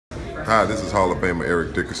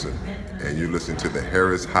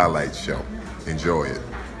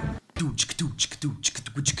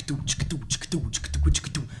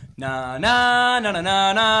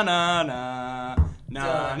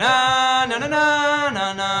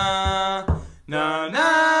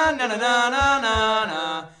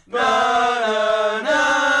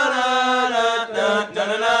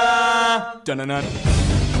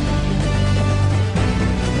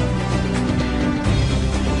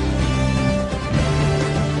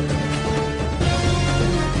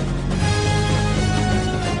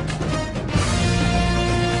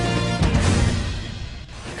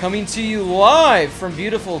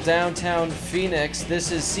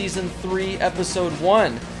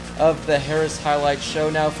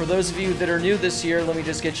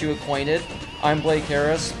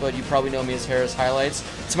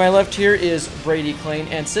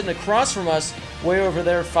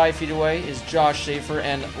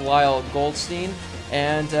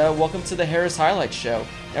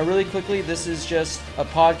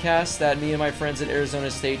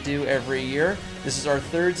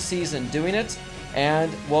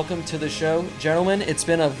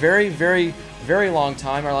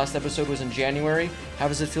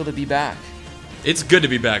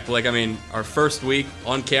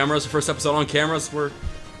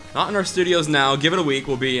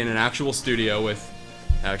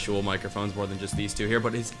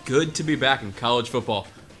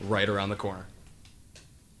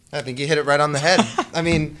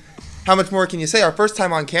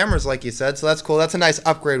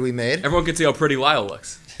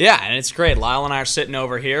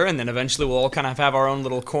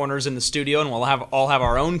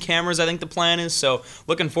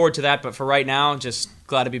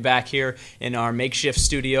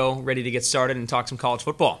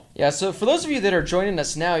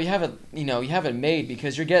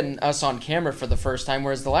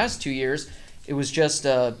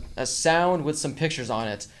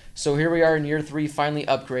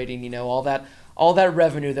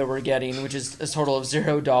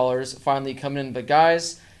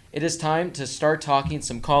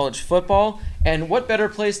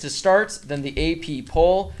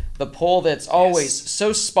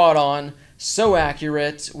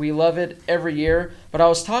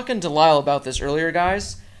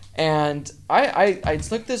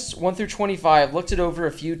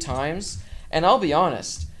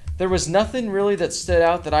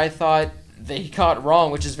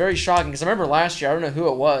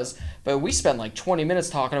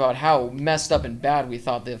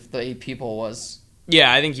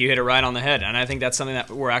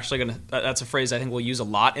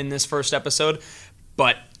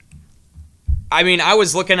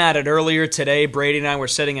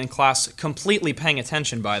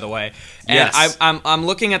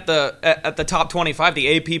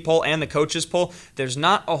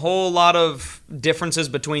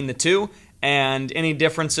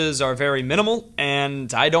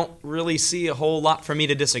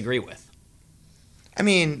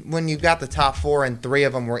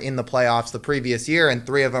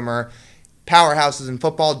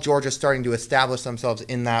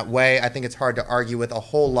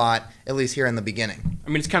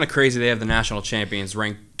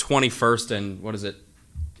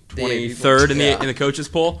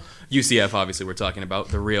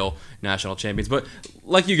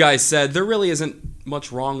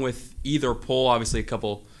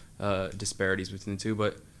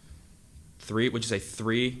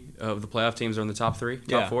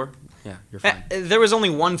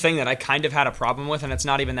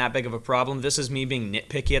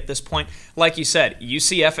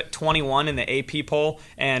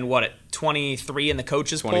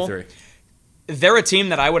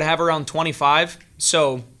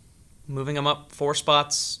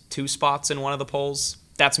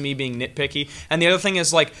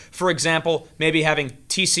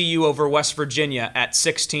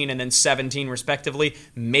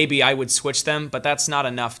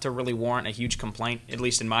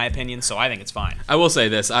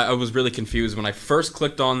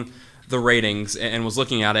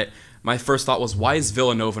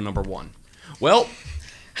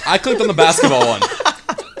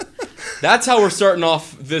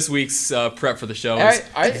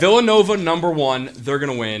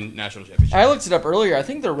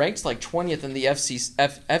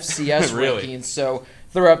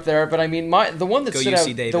they're up there. But I mean, the one that Go stood UC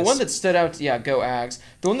out, Davis. the one that stood out, yeah, go Ags.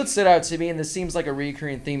 The one that stood out to me, and this seems like a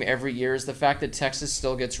recurring theme every year, is the fact that Texas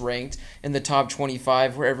still gets ranked in the top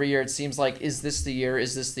 25. Where every year it seems like, is this the year?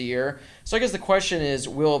 Is this the year? So I guess the question is,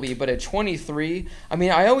 will it be? But at 23, I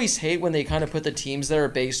mean, I always hate when they kind of put the teams there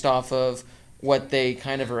based off of what they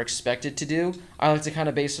kind of are expected to do. I like to kind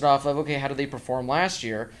of base it off of, okay, how did they perform last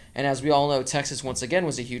year? And as we all know, Texas once again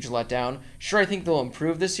was a huge letdown. Sure, I think they'll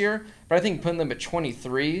improve this year, but I think putting them at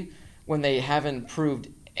 23 when they haven't proved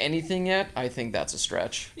anything yet, I think that's a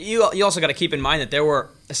stretch. You also got to keep in mind that there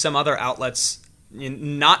were some other outlets.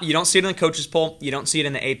 You don't see it in the coaches poll, you don't see it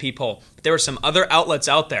in the AP poll, but there were some other outlets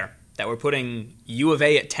out there that were putting U of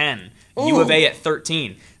A at 10, Ooh. U of A at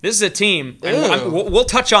 13. This is a team, and we'll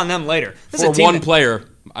touch on them later. This For is a team one player,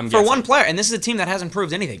 I'm guessing. For one player, and this is a team that hasn't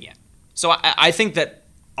proved anything yet. So I think that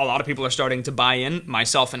a lot of people are starting to buy in,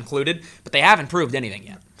 myself included, but they haven't proved anything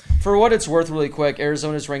yet. For what it's worth, really quick,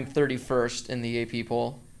 Arizona's ranked 31st in the AP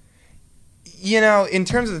poll. You know, in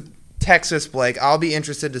terms of Texas, Blake, I'll be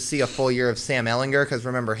interested to see a full year of Sam Ehlinger, because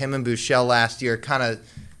remember, him and Bouchel last year kind of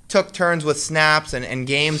took turns with snaps and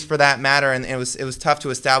games for that matter, and it was tough to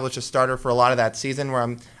establish a starter for a lot of that season,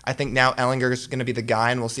 where I think now Ehlinger is going to be the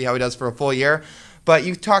guy, and we'll see how he does for a full year. But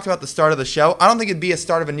you talked about the start of the show. I don't think it'd be a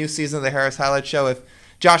start of a new season of the Harris Highlight Show if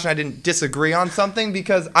Josh and I didn't disagree on something,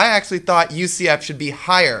 because I actually thought UCF should be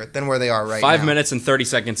higher than where they are right now. 5 minutes and 30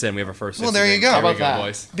 seconds in, we have our first. Well, there you go. How about There we that? go,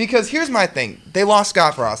 boys. Because here's my thing. They lost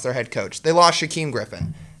Scott Frost, their head coach. They lost Shaquem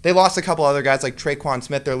Griffin. They lost a couple other guys like Traquan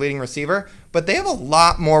Smith, their leading receiver. But they have a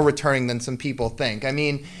lot more returning than some people think. I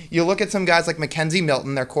mean, you look at some guys like Mackenzie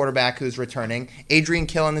Milton, their quarterback, who's returning. Adrian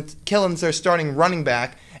Killen's their starting running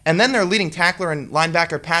back. And then their leading tackler and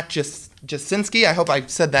linebacker, Pat Jasinski. I hope I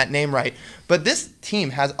said that name right. But this team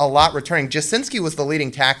has a lot returning. Jasinski was the leading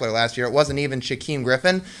tackler last year. It wasn't even Shaquem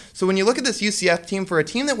Griffin. So when you look at this UCF team, for a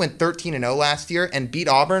team that went 13-0 last year and beat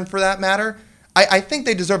Auburn for that matter, I think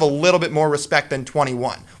they deserve a little bit more respect than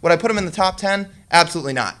 21. Would I put them in the top 10?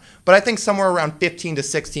 Absolutely not. But I think somewhere around 15 to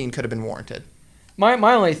 16 could have been warranted. My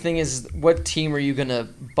only thing is, what team are you going to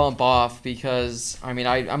bump off? Because, I mean,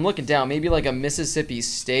 I'm looking down. Maybe like a Mississippi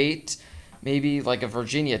State, maybe like a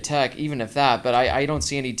Virginia Tech, even if that. But I don't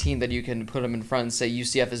see any team that you can put them in front and say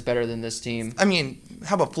UCF is better than this team. I mean,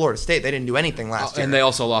 how about Florida State? They didn't do anything last year. And they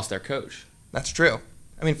also lost their coach. That's true.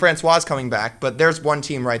 I mean, Francois is coming back, but there's one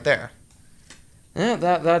team right there. Yeah,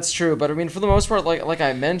 that's true. But I mean, for the most part, like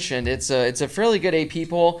I mentioned, it's a fairly good AP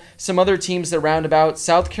poll. Some other teams that round about: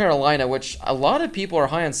 South Carolina, which a lot of people are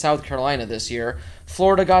high on South Carolina this year.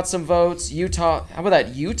 Florida got some votes. Utah, how about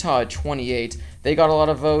that? Utah at 28. They got a lot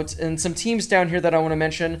of votes. And some teams down here that I want to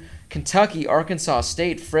mention: Kentucky, Arkansas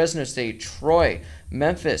State, Fresno State, Troy,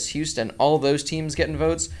 Memphis, Houston. All those teams getting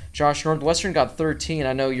votes. Josh, Northwestern got 13.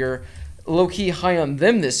 I know you're low-key high on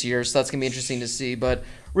them this year, so that's going to be interesting to see. But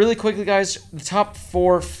really quickly, guys, the top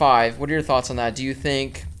 4, 5, what are your thoughts on that? Do you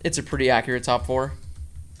think it's a pretty accurate top 4?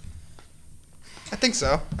 I think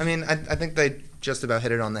so. I mean, I think they just about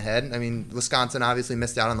hit it on the head. I mean, Wisconsin obviously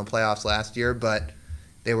missed out on the playoffs last year, but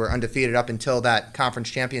they were undefeated up until that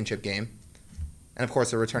conference championship game. And, of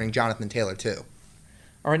course, they're returning Jonathan Taylor, too.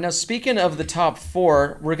 All right, now speaking of the top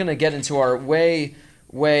 4, we're going to get into our way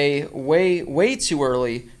too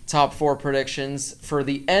early top 4 predictions for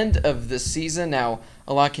the end of the season. Now,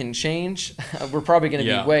 a lot can change. We're probably going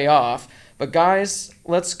to be way off. But guys,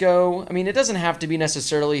 let's go. I mean, it doesn't have to be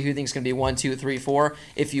necessarily who thinks going to be 1, 2, 3, 4.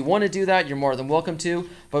 If you want to do that, you're more than welcome to.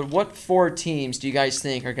 But what 4 teams do you guys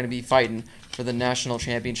think are going to be fighting for the national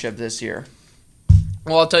championship this year?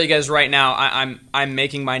 Well, I'll tell you guys right now, I'm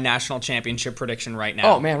making my national championship prediction right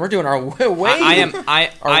now. Oh man, we're doing our I am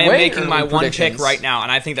making my one pick predictions right now,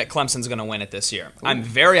 and I think that Clemson's going to win it this year. Ooh. I'm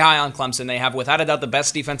very high on Clemson. They have, without a doubt, the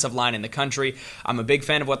best defensive line in the country. I'm a big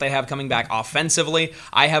fan of what they have coming back offensively.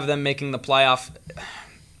 I have them making the playoff.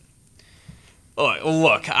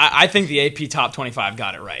 Look, I think the AP Top 25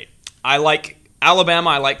 got it right. I like Alabama,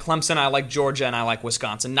 I like Clemson, I like Georgia, and I like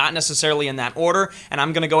Wisconsin. Not necessarily in that order, and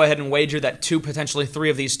I'm going to go ahead and wager that 2, potentially 3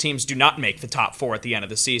 of these teams do not make the top 4 at the end of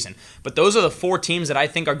the season. But those are the 4 teams that I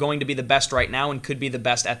think are going to be the best right now and could be the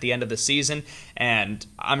best at the end of the season. And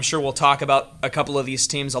I'm sure we'll talk about a couple of these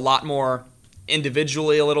teams a lot more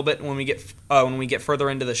individually a little bit when we get further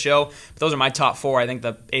into the show. But those are my top 4. I think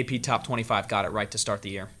the AP Top 25 got it right to start the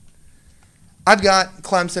year. I've got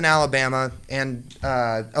Clemson, Alabama, and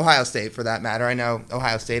Ohio State for that matter. I know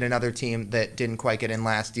Ohio State, another team that didn't quite get in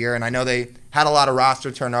last year, and I know they had a lot of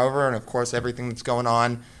roster turnover and, of course, everything that's going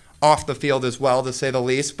on off the field as well, to say the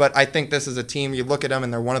least. But I think this is a team, you look at them,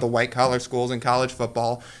 and they're one of the white-collar schools in college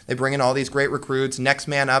football. They bring in all these great recruits. Next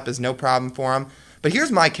man up is no problem for them. But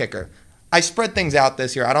here's my kicker. I spread things out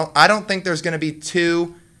this year. I don't think there's going to be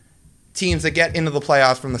two teams that get into the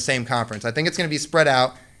playoffs from the same conference. I think it's going to be spread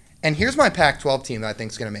out. And here's my Pac-12 team that I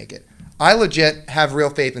think is going to make it. I legit have real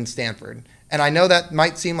faith in Stanford. And I know that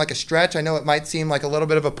might seem like a stretch. I know it might seem like a little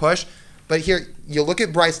bit of a push. But here, you look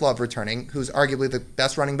at Bryce Love returning, who's arguably the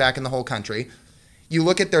best running back in the whole country. You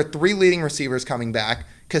look at their 3 leading receivers coming back.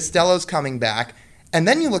 Costello's coming back. And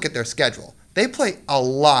then you look at their schedule. They play a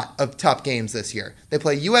lot of tough games this year. They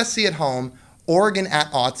play USC at home, Oregon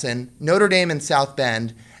at Autzen, Notre Dame in South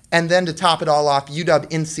Bend, and then to top it all off,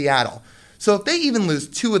 UW in Seattle. So if they even lose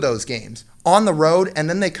 2 of those games on the road and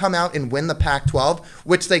then they come out and win the Pac-12,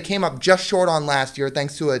 which they came up just short on last year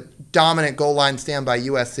thanks to a dominant goal line stand by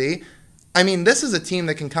USC, I mean, this is a team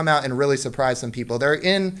that can come out and really surprise some people. They're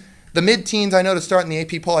in the mid-teens, I know, to start in the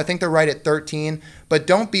AP poll. I think they're right at 13, but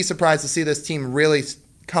don't be surprised to see this team really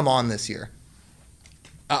come on this year.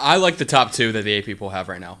 I like the top 2 that the AP poll have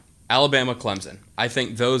right now. Alabama, Clemson. I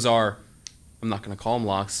think those are, I'm not going to call them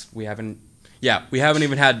locks. We haven't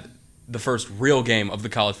even had the first real game of the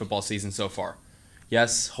college football season so far.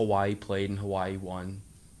 Yes, Hawaii played and Hawaii won.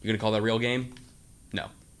 You going to call that a real game? No.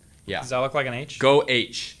 Yeah. Does that look like an H? Go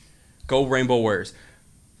H. Go Rainbow Warriors.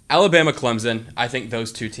 Alabama, Clemson, I think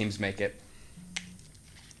those 2 teams make it.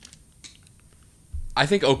 I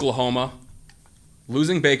think Oklahoma,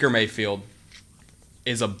 losing Baker Mayfield,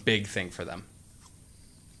 is a big thing for them.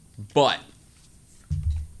 But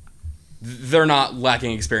they're not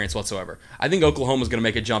lacking experience whatsoever. I think Oklahoma's going to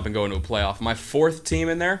make a jump and go into a playoff. My 4th team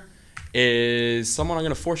in there is someone I'm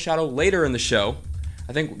going to foreshadow later in the show.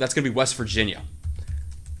 I think that's going to be West Virginia.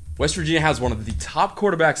 West Virginia has one of the top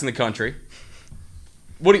quarterbacks in the country.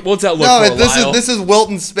 What's that look for, Lyle? This is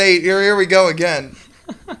Wilton Spate. Here we go again.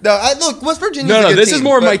 Look, West Virginia. No, this is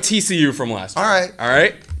more of my TCU from last year.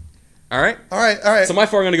 All right. So my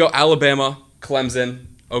 4 are going to go Alabama, Clemson,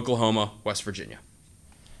 Oklahoma, West Virginia.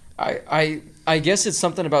 I guess it's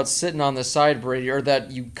something about sitting on the side, Brady, or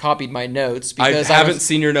that you copied my notes. Because I haven't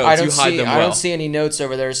seen your notes. You hide them well. I don't see any notes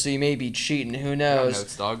over there, so you may be cheating. Who knows?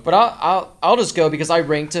 Notes, dog. But I'll just go because I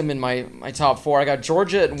ranked them in my top 4. I got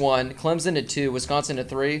Georgia at 1, Clemson at 2, Wisconsin at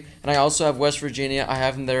 3, and I also have West Virginia. I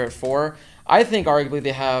have them there at 4. I think arguably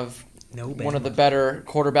they have one of the better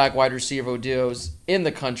quarterback wide receiver duos in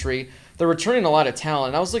the country. They're returning a lot of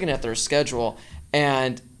talent. I was looking at their schedule,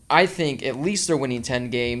 and I think at least they're winning 10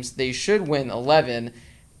 games. They should win 11.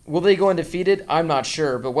 Will they go undefeated? I'm not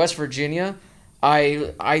sure. But West Virginia,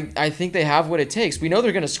 I think they have what it takes. We know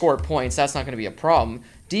they're going to score points. That's not going to be a problem.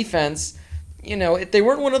 Defense, they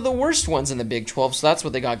weren't one of the worst ones in the Big 12, so that's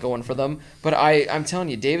what they got going for them. But I'm telling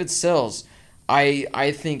you, David Sills,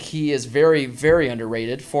 I think he is very, very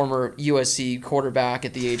underrated. Former USC quarterback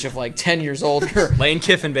at the age of 10 years old. Lane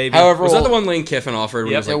Kiffin, baby. Was that the one Lane Kiffin offered?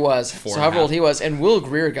 Yep, it was. So however old he was. And Will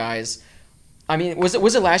Greer, guys, I mean, was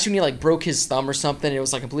it last year when he broke his thumb or something? It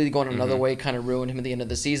was completely going another way, kind of ruined him at the end of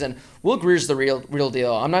the season. Will Greer's the real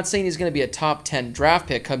deal. I'm not saying he's going to be a top 10 draft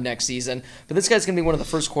pick come next season, but this guy's going to be one of the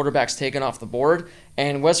first quarterbacks taken off the board.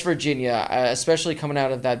 And West Virginia, especially coming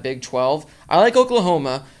out of that Big 12, I like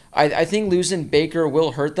Oklahoma. I think losing Baker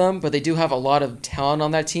will hurt them, but they do have a lot of talent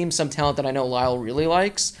on that team, some talent that I know Lyle really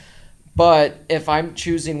likes. But if I'm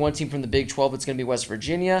choosing one team from the Big 12, it's going to be West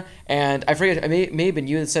Virginia. And I forget, it may have been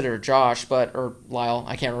you that said it, or Josh, or Lyle,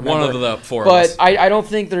 I can't remember. One of the 4 but of us. I don't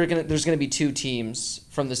think there's going to be 2 teams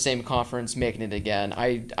from the same conference making it again.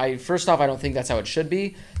 First off, I don't think that's how it should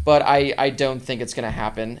be, but I don't think it's going to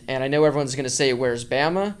happen. And I know everyone's going to say, where's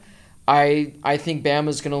Bama? I think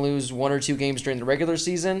Bama's going to lose 1 or 2 games during the regular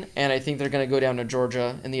season, and I think they're going to go down to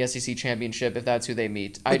Georgia in the SEC championship if that's who they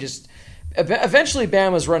meet. Eventually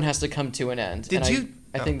Bama's run has to come to an end.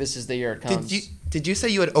 I think this is the year it comes. Did you say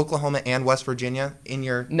you had Oklahoma and West Virginia in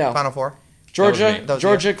your Final 4? Georgia,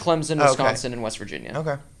 Clemson, Wisconsin, and West Virginia.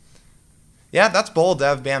 Okay. Yeah, that's bold to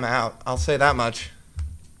have Bama out. I'll say that much.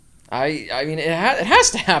 I mean, it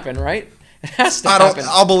has to happen, right? It has to happen.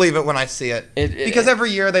 I'll believe it when I see it. Because every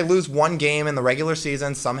year they lose 1 game in the regular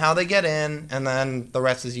season. Somehow they get in, and then the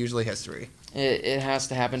rest is usually history. It has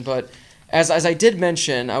to happen. But as I did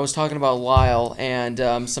mention, I was talking about Lyle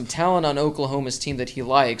and some talent on Oklahoma's team that he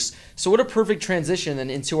likes. So what a perfect transition then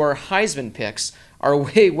into our Heisman picks, our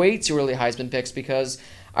way too early Heisman picks, because,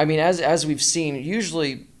 I mean, as we've seen,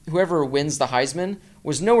 usually whoever wins the Heisman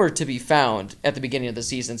was nowhere to be found at the beginning of the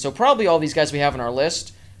season. So probably all these guys we have on our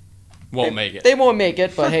list won't make it. They won't make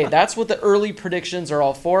it, but hey, that's what the early predictions are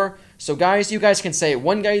all for. So guys, you guys can say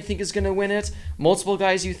one guy you think is going to win it, multiple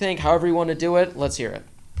guys you think, however you want to do it. Let's hear it.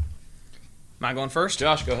 Am I going first?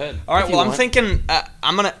 Josh, go ahead. All right, well, I'm thinking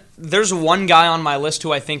there's one guy on my list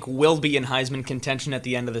who I think will be in Heisman contention at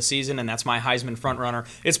the end of the season, and that's my Heisman frontrunner.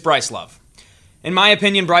 It's Bryce Love. In my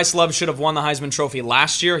opinion, Bryce Love should have won the Heisman Trophy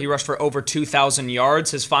last year. He rushed for over 2,000 yards.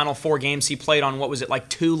 His final 4 games, he played on,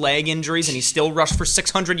 2 leg injuries, and he still rushed for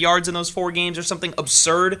 600 yards in those 4 games or something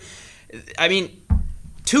absurd. I mean,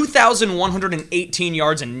 2,118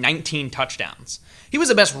 yards and 19 touchdowns. He was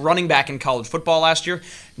the best running back in college football last year.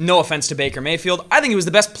 No offense to Baker Mayfield. I think he was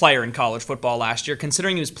the best player in college football last year,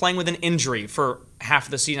 considering he was playing with an injury for half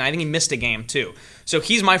of the season. I think he missed a game, too. So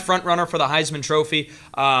he's my front runner for the Heisman Trophy.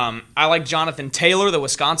 I like Jonathan Taylor, the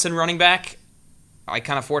Wisconsin running back. I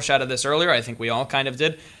kind of foreshadowed this earlier. I think we all kind of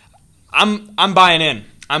did. I'm buying in.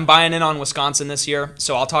 I'm buying in on Wisconsin this year,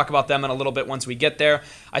 so I'll talk about them in a little bit once we get there.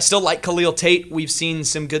 I still like Khalil Tate. We've seen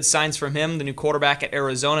some good signs from him, the new quarterback at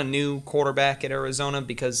Arizona.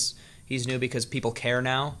 Because he's new because people care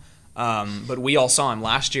now. But we all saw him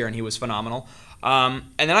last year, and he was phenomenal. And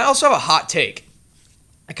then I also have a hot take.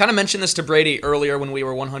 I kind of mentioned this to Brady earlier when we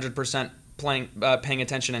were 100% paying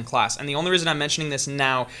attention in class. And the only reason I'm mentioning this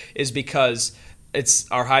now is because it's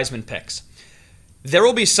our Heisman picks. There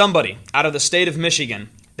will be somebody out of the state of Michigan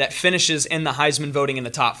that finishes in the Heisman voting in the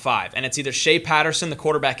top 5. And it's either Shea Patterson, the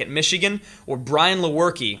quarterback at Michigan, or Brian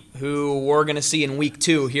Lewerke, who we're going to see in Week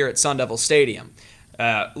 2 here at Sun Devil Stadium.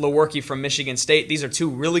 Lewerke from Michigan State. These are 2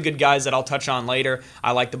 really good guys that I'll touch on later.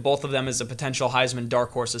 I like both of them as a potential Heisman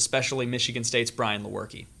dark horse, especially Michigan State's Brian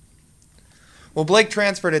Lewerke. Well, Blake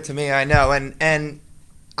transferred it to me, I know, and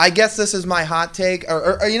I guess this is my hot take.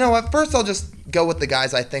 Or you know what? First, I'll just go with the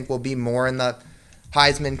guys I think will be more in the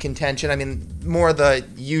Heisman contention. I mean, more the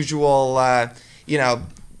usual,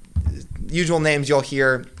 usual names you'll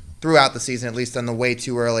hear throughout the season, at least on the way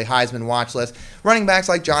too early Heisman watch list. Running backs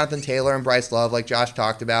like Jonathan Taylor and Bryce Love, like Josh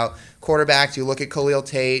talked about. Quarterbacks, you look at Khalil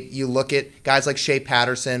Tate, you look at guys like Shea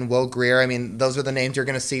Patterson, Will Grier. I mean, those are the names you're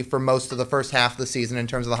going to see for most of the first half of the season in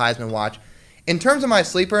terms of the Heisman watch. In terms of my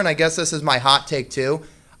sleeper, and I guess this is my hot take too,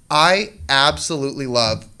 I absolutely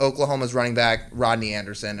love Oklahoma's running back, Rodney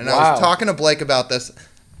Anderson. And I was talking to Blake about this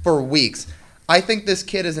for weeks. I think this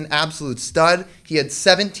kid is an absolute stud. He had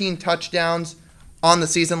 17 touchdowns on the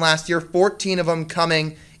season last year, 14 of them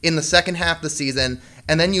coming in the second half of the season.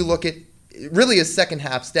 And then you look at really his second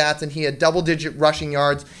half stats, and he had double-digit rushing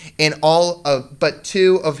yards in all of but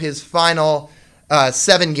 2 of his final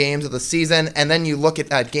 7 games of the season. And then you look at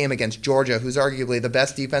that game against Georgia, who's arguably the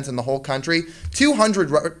best defense in the whole country.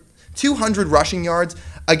 200 rushing yards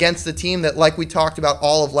against the team that, like we talked about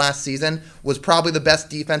all of last season, was probably the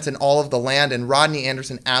best defense in all of the land, and Rodney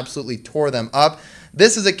Anderson absolutely tore them up.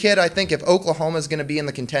 This is a kid, I think, if Oklahoma is going to be in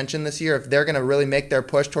the contention this year, if they're going to really make their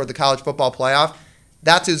push toward the college football playoff,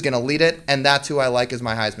 that's who's going to lead it, and that's who I like as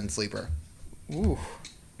my Heisman sleeper. Ooh.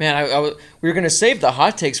 Man, we were going to save the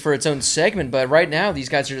hot takes for its own segment, but right now these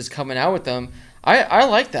guys are just coming out with them. I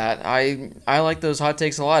like that. I like those hot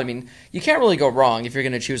takes a lot. I mean, you can't really go wrong if you're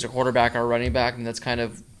going to choose a quarterback or a running back, and that's kind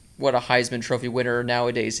of what a Heisman Trophy winner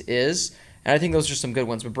nowadays is. And I think those are some good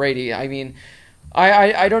ones. But Brady, I mean,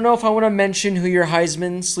 I don't know if I want to mention who your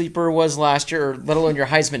Heisman sleeper was last year, or let alone your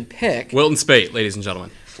Heisman pick. Wilton Spate, ladies and gentlemen.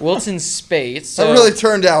 Wilton Spate. So, that really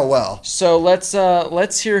turned out well. So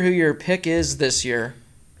let's hear who your pick is this year.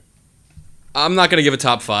 I'm not going to give a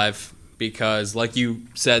top 5 because, like you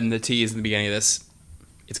said in the tease in the beginning of this,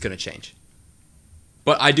 it's going to change.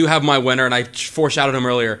 But I do have my winner, and I foreshadowed him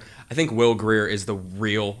earlier. I think Will Grier is the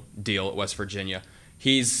real deal at West Virginia.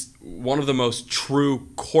 He's one of the most true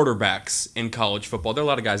quarterbacks in college football. There are a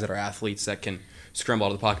lot of guys that are athletes that can scramble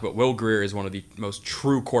out of the pocket, but Will Grier is one of the most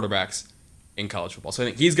true quarterbacks in college football. So I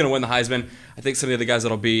think he's going to win the Heisman. I think some of the other guys that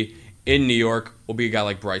will be in New York will be a guy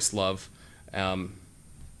like Bryce Love.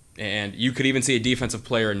 And you could even see a defensive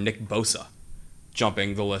player, Nick Bosa,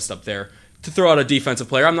 jumping the list up there to throw out a defensive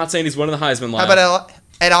player. I'm not saying he's winning the Heisman line. How about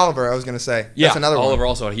Ed Oliver, I was going to say. Yeah, that's another Oliver one.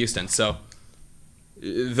 also out of Houston. So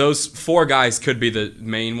those 4 guys could be the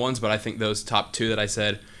main ones, but I think those top 2 that I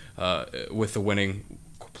said with the winning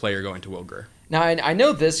player going to Will Grier. Now, I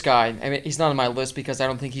know this guy. I mean, he's not on my list because I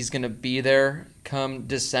don't think he's going to be there come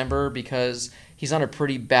December because he's on a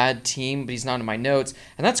pretty bad team, but he's not in my notes.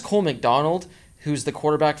 And that's Cole McDonald, who's the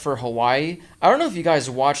quarterback for Hawaii. I don't know if you guys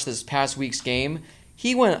watched this past week's game.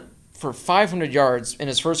 He went for 500 yards in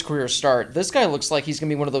his first career start. This guy looks like he's going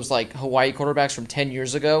to be one of those like Hawaii quarterbacks from 10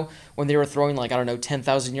 years ago when they were throwing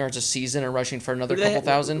 10,000 yards a season and rushing for another couple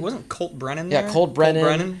thousand. Wasn't Colt Brennan there? Yeah, Colt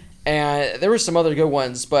Brennan. And there were some other good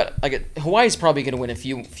ones, but Hawaii's probably going to win a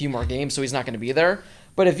few more games, so he's not going to be there.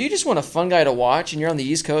 But if you just want a fun guy to watch and you're on the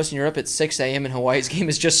East Coast and you're up at 6 a.m. and Hawaii's game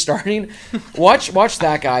is just starting, watch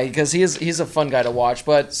that guy because he's a fun guy to watch.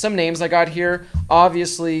 But some names I got here,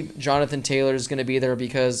 obviously Jonathan Taylor is going to be there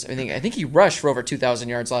because I think he rushed for over 2,000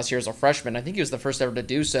 yards last year as a freshman. I think he was the first ever to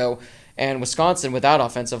do so. And Wisconsin, without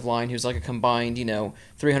offensive line, who's like a combined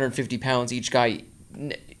 350 pounds each guy,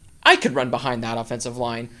 I could run behind that offensive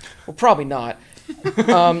line. Well, probably not.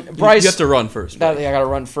 Bryce, you have to run first. I got to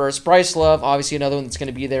run first. Bryce Love, obviously another one that's going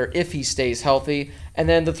to be there if he stays healthy. And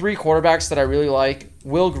then the 3 quarterbacks that I really like,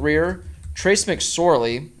 Will Grier, Trace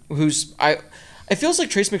McSorley, who's it feels like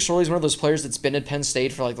Trace McSorley is one of those players that's been at Penn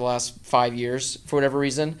State for like the last 5 years for whatever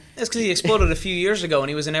reason. That's because he exploded a few years ago and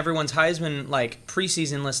he was in everyone's Heisman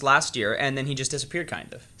preseason list last year, and then he just disappeared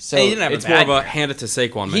kind of. So he didn't have it's a bad more of a year. hand it to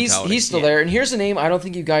Saquon mentality. He's still there. And here's a name I don't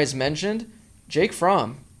think you guys mentioned, Jake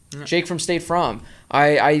Fromm. Jake from State Fromm.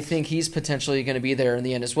 I think he's potentially going to be there in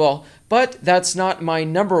the end as well. But that's not my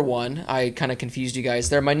number one. I kind of confused you guys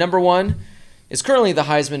there. My number one is currently the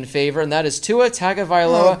Heisman favorite, and that is Tua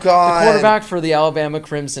Tagovailoa, the quarterback for the Alabama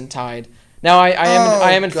Crimson Tide. Now,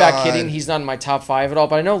 I am in fact kidding. He's not in my top 5 at all,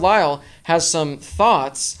 but I know Lyle has some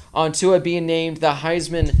thoughts on Tua being named the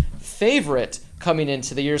Heisman favorite coming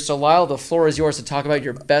into the year. So, Lyle, the floor is yours to talk about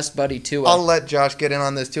your best buddy, Tua. I'll let Josh get in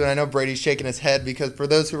on this, too, and I know Brady's shaking his head because for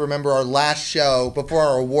those who remember our last show, before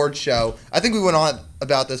our award show, I think we went on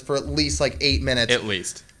about this for at least 8 minutes. At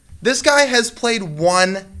least. This guy has played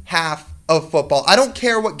one half of football. I don't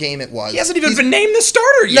care what game it was. He hasn't even been named the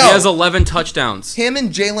starter yet. No. He has 11 touchdowns. Him and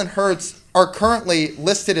Jalen Hurts are currently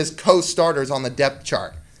listed as co-starters on the depth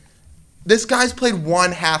chart. This guy's played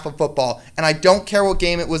one half of football, and I don't care what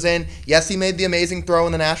game it was in. Yes, he made the amazing throw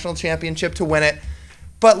in the national championship to win it,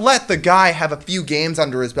 but let the guy have a few games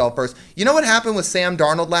under his belt first. You know what happened with Sam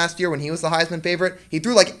Darnold last year when he was the Heisman favorite? He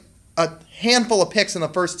threw a handful of picks in the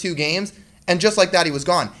first 2 games, and just like that, he was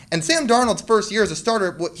gone. And Sam Darnold's first year as a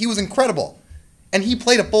starter, he was incredible. And he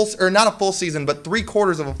played not a full season, but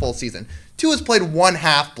 3/4 of a full season. Tua's played one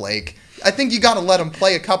half, Blake. I think you got to let him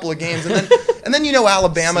play a couple of games, and then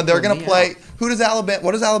Alabama, they're going to play. Who does Alabama?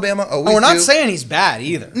 What does Alabama always we're not do? saying he's bad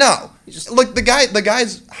either. No, look, the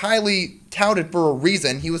guy's highly touted for a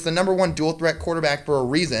reason. He was the number 1 dual threat quarterback for a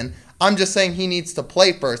reason. I'm just saying he needs to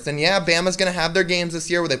play first. And yeah, Bama's going to have their games this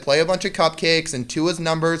year where they play a bunch of cupcakes, and Tua's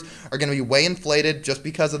numbers are going to be way inflated just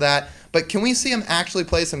because of that. But can we see him actually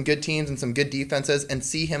play some good teams and some good defenses and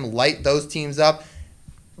see him light those teams up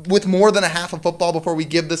with more than a half of football before we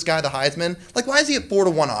give this guy the Heisman? Why is he at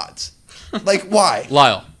 4-1 odds? Why?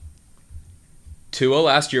 Lyle. Tua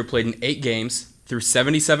last year played in 8 games, threw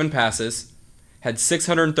 77 passes, had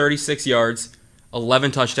 636 yards,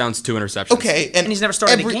 11 touchdowns, 2 interceptions. Okay, And he's never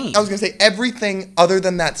started a game. I was going to say everything other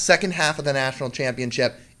than that second half of the national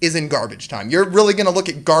championship is in garbage time. You're really going to look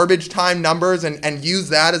at garbage time numbers and use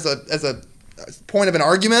that as a point of an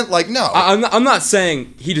argument? No. I'm not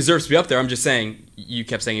saying he deserves to be up there. I'm just saying you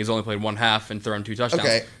kept saying he's only played one half and thrown 2 touchdowns.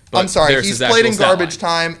 Okay, But I'm sorry. there's He's his played in actual stat garbage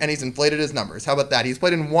line. time and he's inflated his numbers. How about that? He's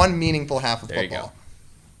played in one meaningful half of There you football. go.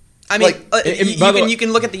 I mean, by the way- you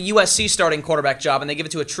can look at the USC starting quarterback job, and they give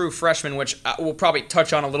it to a true freshman, which we'll probably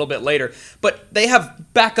touch on a little bit later. But they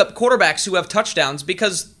have backup quarterbacks who have touchdowns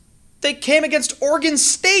because they came against Oregon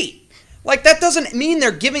State. That doesn't mean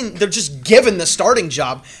they're just given the starting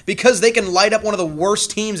job because they can light up one of the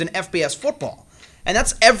worst teams in FBS football. And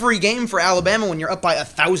that's every game for Alabama when you're up by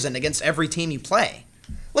 1,000 against every team you play.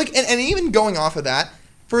 And even going off of that,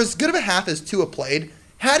 for as good of a half as Tua played,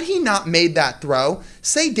 had he not made that throw,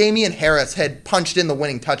 say Damian Harris had punched in the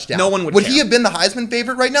winning touchdown. No one would Would care. he have been the Heisman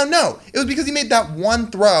favorite right now? No. It was because he made that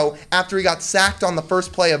one throw after he got sacked on the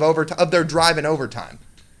first play of their drive in overtime.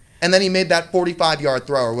 And then he made that 45-yard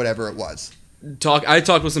throw or whatever it was. I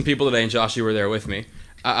talked with some people today, and Josh, you were there with me.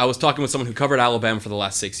 I was talking with someone who covered Alabama for the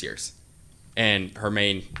last 6 years. And her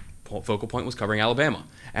main focal point was covering Alabama.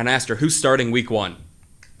 And I asked her, who's starting week 1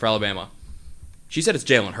 for Alabama? She said it's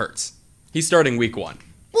Jalen Hurts. He's starting week 1.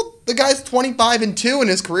 Well, the guy's 25-2 in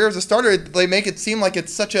his career as a starter. They make it seem like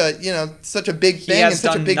it's such a big thing He and has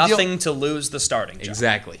such a done big deal. nothing to lose the starting job.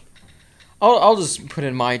 Exactly. I'll just put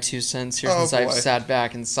in my 2 cents here since I've sat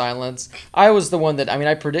back in silence. I was the one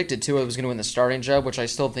I predicted Tua was going to win the starting job, which I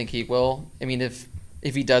still think he will. I mean, if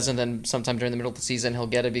he doesn't, then sometime during the middle of the season he'll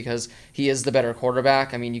get it because he is the better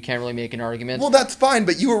quarterback. I mean, you can't really make an argument. Well, that's fine,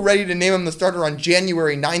 but you were ready to name him the starter on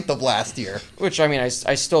January 9th of last year. Which, I mean, I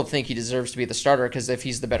still think he deserves to be the starter because if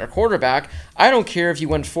he's the better quarterback, I don't care if you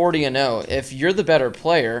went 40-0. If you're the better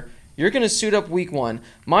player, you're going to suit up week 1.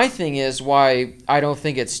 My thing is why I don't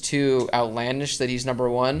think it's too outlandish that he's number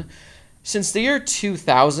 1. Since the year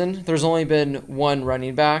 2000, there's only been one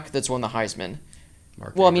running back that's won the Heisman.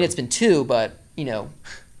 Well, I mean, it's been 2, but,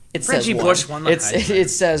 it Reggie says one. Bush won the Heisman. It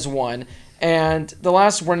says one. And the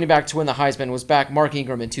last running back to win the Heisman was back Mark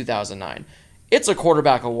Ingram in 2009. It's a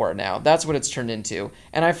quarterback award now. That's what it's turned into.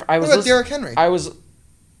 And I was What about Derrick Henry?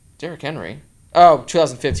 Derrick Henry. Oh,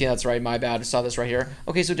 2015. That's right. My bad. I saw this right here.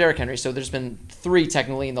 Okay, so Derrick Henry. So there's been 3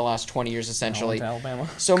 technically in the last 20 years, essentially. To Alabama.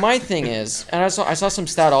 So my thing is, and I saw some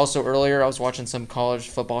stat also earlier. I was watching some college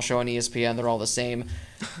football show on ESPN. They're all the same.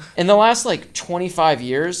 In the last 25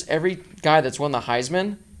 years, every guy that's won the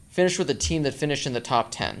Heisman finished with a team that finished in the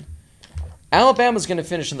top 10. Alabama's going to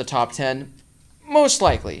finish in the top 10, most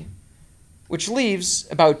likely, which leaves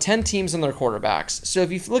about 10 teams and their quarterbacks. So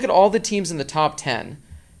if you look at all the teams in the top 10,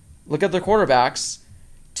 look at their quarterbacks,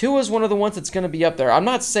 Tua's one of the ones that's going to be up there. I'm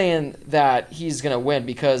not saying that he's going to win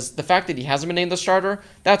because the fact that he hasn't been named the starter,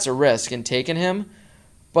 that's a risk in taking him.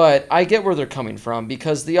 But I get where they're coming from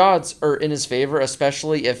because the odds are in his favor,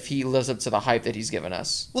 especially if he lives up to the hype that he's given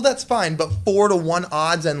us. Well, that's fine, but 4-1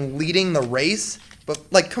 odds and leading the race?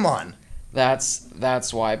 But, come on.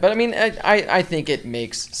 That's why. But, I mean, I think it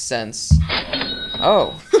makes sense.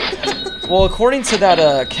 Oh. Well, according to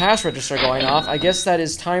that cash register going off, I guess that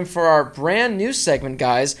is time for our brand new segment,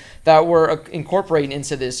 guys, that we're incorporating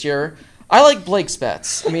into this year. I like Blake's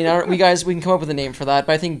Bets. I mean, we can come up with a name for that,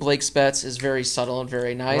 but I think Blake's Bets is very subtle and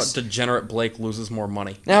very nice. What degenerate Blake loses more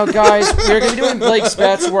money? Now, guys, we're going to be doing Blake's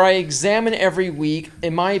Bets where I examine every week,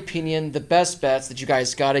 in my opinion, the best bets that you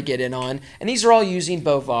guys got to get in on. And these are all using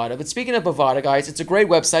Bovada. But speaking of Bovada, guys, it's a great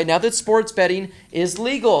website now that sports betting is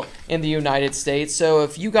legal in the United States. So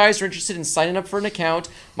if you guys are interested in signing up for an account,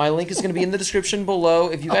 my link is going to be in the description below.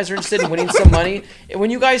 If you guys are interested in winning some money,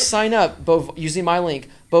 when you guys sign up using my link,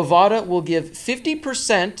 Bovada will give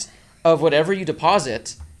 50% of whatever you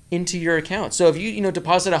deposit into your account. So if you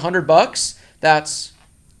deposit $100, that's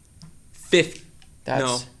 50. That's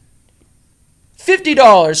no.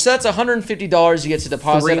 $50. So that's $150 you get to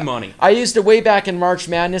deposit. Free money. I used it way back in March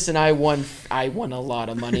Madness, and I won a lot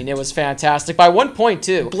of money, and it was fantastic by 1 point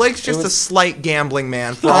too. Blake's just a slight gambling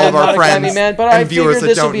man for all I'm of our not a friends gambling man, but and I viewers figured that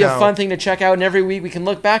this would don't be know. a fun thing to check out, and every week we can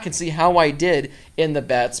look back and see how I did in the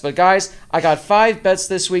bets. But guys, I got 5 bets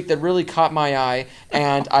this week that really caught my eye,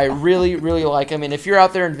 and I really, really like them. And if you're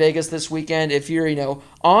out there in Vegas this weekend, if you're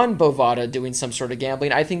on Bovada doing some sort of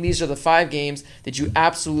gambling, I think these are the 5 games that you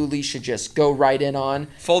absolutely should just go right in on.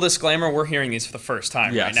 Full disclaimer, we're hearing these for the first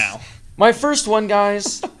time right now. My first one,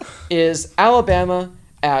 guys, is Alabama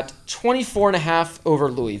at 24.5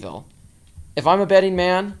 over Louisville. If I'm a betting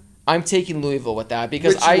man, I'm taking Louisville with that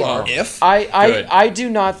because I do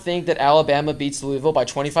not think that Alabama beats Louisville by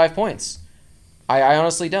 25 points. I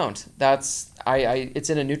honestly don't. It's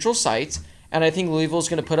in a neutral site, and I think Louisville's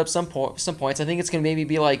going to put up some points. I think it's going to maybe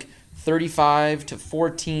be like 35 to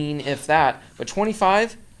 14, if that. But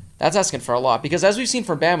 25, that's asking for a lot because as we've seen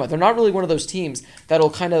from Bama, they're not really one of those teams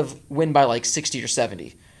that'll kind of win by like 60 or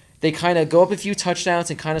 70. They kind of go up a few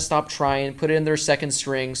touchdowns and kind of stop trying, put it in their second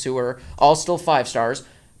strings who are all still 5 stars.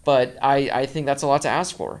 But I think that's a lot to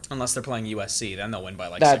ask for. Unless they're playing USC, then they'll win by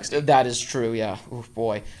like 60. That is true, yeah. Oh,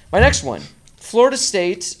 boy. My next one, Florida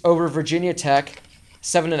State over Virginia Tech,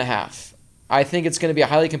 7.5. I think it's going to be a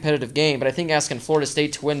highly competitive game, but I think asking Florida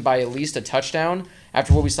State to win by at least a touchdown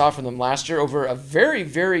after what we saw from them last year over a very,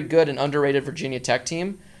 very good and underrated Virginia Tech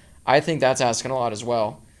team, I think that's asking a lot as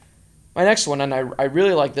well. My next one, and I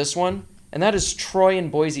really like this one, and that is Troy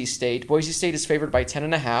and Boise State. Boise State is favored by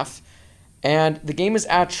 10.5. And the game is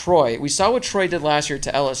at Troy. We saw what Troy did last year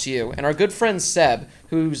to LSU. And our good friend Seb,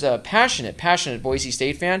 who's a passionate Boise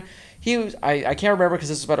State fan, I can't remember because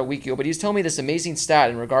this was about a week ago, but he was telling me this amazing stat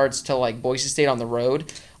in regards to like Boise State on the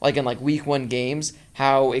road, like in like week 1 games,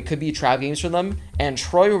 how it could be trap games for them. And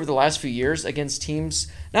Troy over the last few years against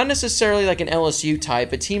teams, not necessarily like an LSU type,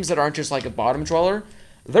 but teams that aren't just like a bottom dweller,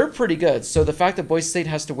 they're pretty good. So the fact that Boise State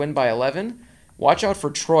has to win by 11, watch out for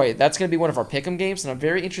Troy. That's going to be one of our pick'em games, and I'm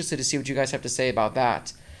very interested to see what you guys have to say about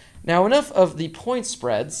that. Now, enough of the point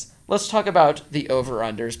spreads. Let's talk about the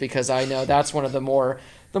over-unders, because I know that's one of the more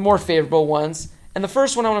favorable ones. And the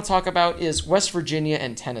first one I want to talk about is West Virginia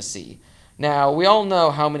and Tennessee. Now, we all know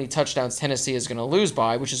how many touchdowns Tennessee is going to lose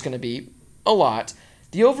by, which is going to be a lot.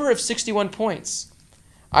 The over of 61 points.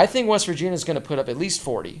 I think West Virginia is going to put up at least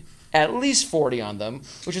 40. At least 40 on them,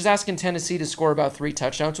 which is asking Tennessee to score about 3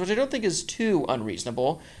 touchdowns, which I don't think is too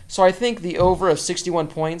unreasonable. So I think the over of 61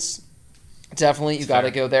 points, definitely you got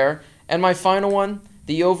to go there. And my final one,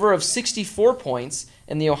 the over of 64 points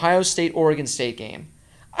in the Ohio State-Oregon State game.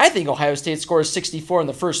 I think Ohio State scores 64 in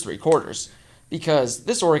the first 3 quarters because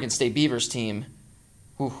this Oregon State Beavers team,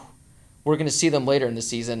 we're going to see them later in the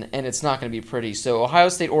season, and it's not going to be pretty. So Ohio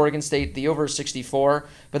State, Oregon State, the over 64.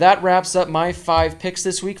 But that wraps up my 5 picks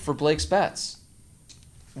this week for Blake's Bets.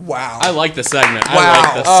 Wow. I like the segment. Wow. I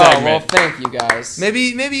like the Oh, segment. well, thank you guys.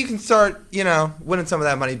 Maybe you can start, winning some of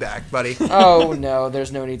that money back, buddy. Oh, no,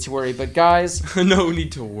 there's no need to worry. But, guys, No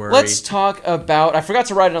need to worry. let's talk about, I forgot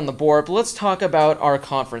to write it on the board, but let's talk about our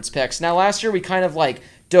conference picks. Now, last year we kind of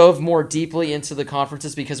dove more deeply into the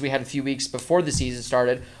conferences because we had a few weeks before the season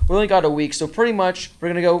started. We only got a week, so pretty much we're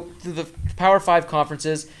going to go through the Power 5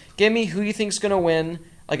 conferences. Give me who you think's going to win,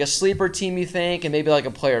 a sleeper team you think, and maybe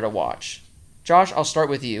a player to watch. Josh, I'll start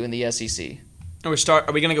with you in the SEC. Are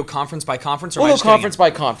we going to go conference by conference? Or We'll am I go just getting conference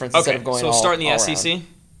by conference instead Okay, of going so we'll all start in the all SEC. around.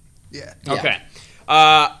 Yeah. Yeah. Okay.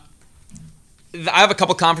 I have a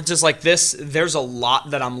couple conferences like this. There's a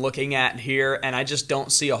lot that I'm looking at here, and I just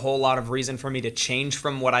don't see a whole lot of reason for me to change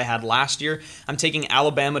from what I had last year. I'm taking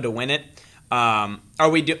Alabama to win it. Are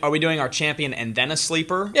we doing our champion and then a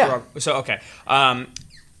sleeper? Yeah. Okay.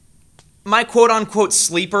 My quote unquote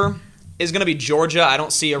sleeper is going to be Georgia. I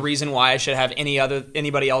don't see a reason why I should have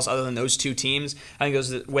anybody else other than those two teams. I think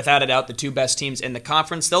those are, without a doubt, the two best teams in the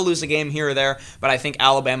conference. They'll lose a game here or there, but I think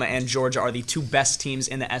Alabama and Georgia are the two best teams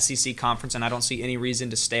in the SEC conference, and I don't see any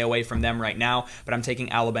reason to stay away from them right now, but I'm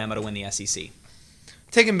taking Alabama to win the SEC.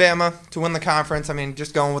 Taking Bama to win the conference. I mean,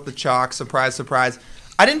 just going with the chalk. Surprise, surprise.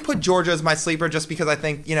 I didn't put Georgia as my sleeper just because I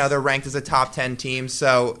think, they're ranked as a top 10 team,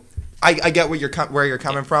 so I get where you're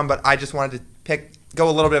coming from, but I just wanted to go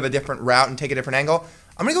a little bit of a different route and take a different angle.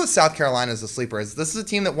 I'm going to go with South Carolina as a sleeper. This is a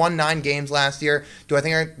team that won 9 games last year. Do I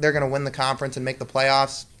think they're going to win the conference and make the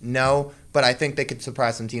playoffs? No, but I think they could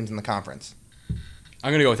surprise some teams in the conference.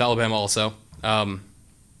 I'm going to go with Alabama also. I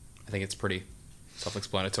think it's pretty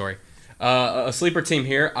self-explanatory. A sleeper team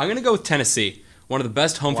here, I'm going to go with Tennessee. One of the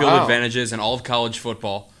best home field advantages in all of college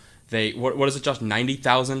football. What is it, Josh?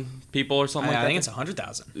 90,000 people or something like that? I think it's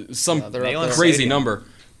 100,000. Some they're crazy number.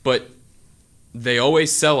 But they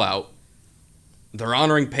always sell out. They're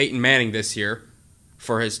honoring Peyton Manning this year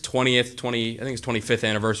for his 25th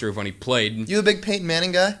anniversary of when he played. You a big Peyton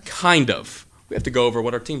Manning guy? Kind of. We have to go over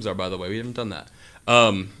what our teams are, by the way. We haven't done that.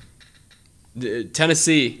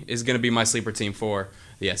 Tennessee is going to be my sleeper team for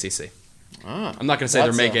the SEC. I'm not going to say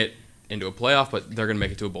they'll make it into a playoff, but they're going to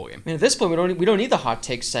make it to a bowl game. I mean, at this point, we don't need the hot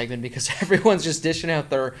takes segment because everyone's just dishing out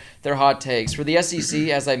their hot takes. For the SEC,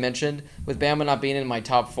 as I mentioned, with Bama not being in my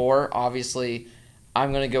top 4, obviously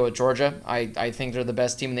I'm going to go with Georgia. I think they're the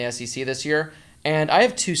best team in the SEC this year. And I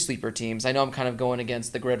have 2 sleeper teams. I know I'm kind of going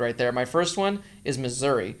against the grid right there. My first one is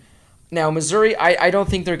Missouri. Now, Missouri, I don't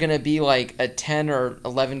think they're going to be a 10 or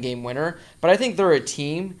 11 game winner, but I think they're a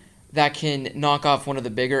team that can knock off one of the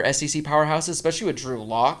bigger SEC powerhouses, especially with Drew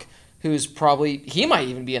Lock, who's he might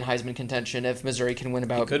even be in Heisman contention if Missouri can win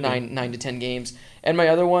about 9 to 10 games. And my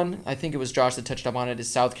other one, I think it was Josh that touched up on it, is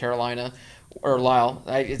South Carolina or Lyle.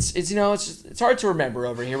 It's hard to remember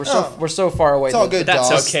over here. We're so far away. It's all good. That's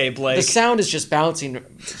Dogs. okay, Blake. The sound is just bouncing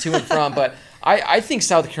to and from, but I think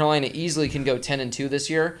South Carolina easily can go 10-2 this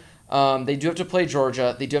year. They do have to play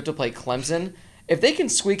Georgia. They do have to play Clemson. If they can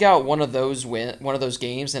squeak out one of those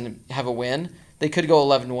games and have a win, they could go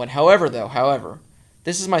 11-1. However,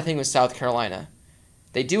 this is my thing with South Carolina.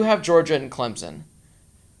 They do have Georgia and Clemson.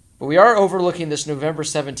 But we are overlooking this November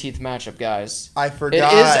 17th matchup, guys. I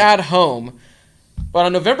forgot. It is at home. But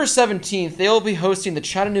on November 17th, they will be hosting the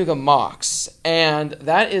Chattanooga Mocs. And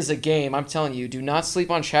that is a game, I'm telling you, do not sleep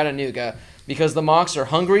on Chattanooga because the Mocs are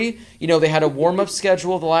hungry. They had a warm-up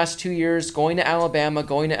schedule the last 2 years, going to Alabama,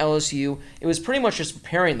 going to LSU. It was pretty much just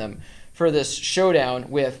preparing them for this showdown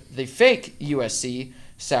with the fake USC,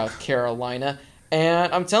 South Carolina.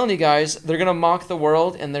 And I'm telling you guys, they're going to mock the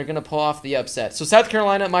world, and they're going to pull off the upset. So South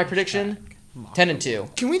Carolina, my prediction,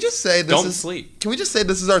 10-2. Can we just say Don't sleep. Can we just say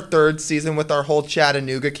this is our 3rd season with our whole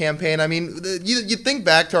Chattanooga campaign? I mean, you think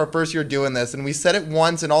back to our first year doing this, and we said it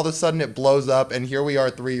once, and all of a sudden it blows up, and here we are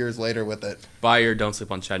 3 years later with it. Buy your Don't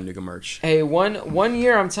Sleep on Chattanooga merch. Hey, one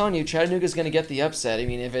year, I'm telling you, Chattanooga's going to get the upset. I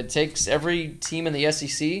mean, if it takes every team in the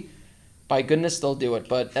SEC, by goodness, they'll do it.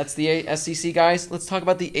 But that's the SEC, guys. Let's talk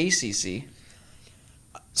about the ACC.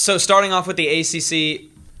 So starting off with the ACC,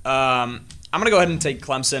 I'm going to go ahead and take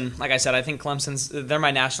Clemson. Like I said, I think they're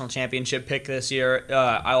my national championship pick this year.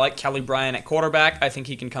 I like Kelly Bryant at quarterback. I think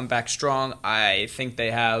he can come back strong. I think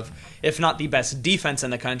they have, if not the best defense in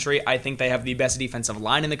the country, I think they have the best defensive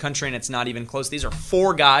line in the country, and it's not even close. These are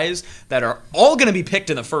 4 guys that are all going to be picked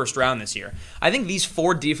in the first round this year. I think these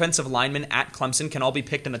 4 defensive linemen at Clemson can all be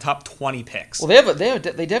picked in the top 20 picks. Well, they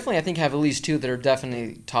definitely, I think, have at least 2 that are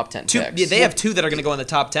definitely top 10 picks. Yeah, they have 2 that are going to go in the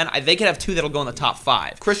top 10. They could have 2 that'll go in the top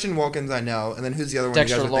 5. Christian Wilkins, I know. And then who's the other one?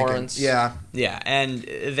 Dexter you guys are Lawrence. Thinking? Yeah. Yeah, and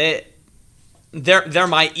they're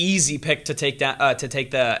my easy pick to take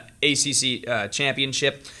the ACC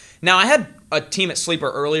championship. Now I had a team at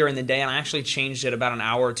sleeper earlier in the day, and I actually changed it about an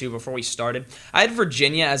hour or two before we started. I had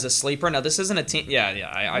Virginia as a sleeper. Now, this isn't a team.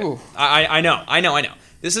 I know.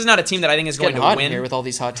 This is not a team that I think is going to hot win. In here with all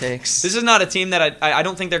these hot takes. This is not a team that I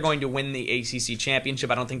don't think they're going to win the ACC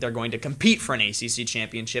championship. I don't think they're going to compete for an ACC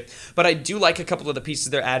championship. But I do like a couple of the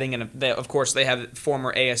pieces they're adding. And of course, they have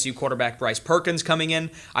former ASU quarterback Bryce Perkins coming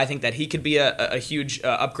in. I think that he could be a huge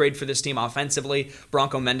upgrade for this team offensively.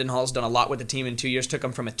 Bronco Mendenhall's done a lot with the team in 2 years. Took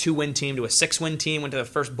them from a 2-win team to a 6-win team. Went to the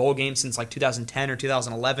first bowl game since like 2010 or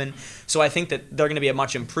 2011. So I think that they're going to be a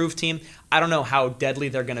much improved team. I don't know how deadly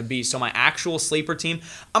they're going to be. So my actual sleeper team,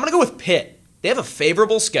 I'm going to go with Pitt. They have a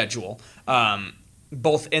favorable schedule,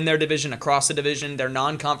 both in their division, across the division. Their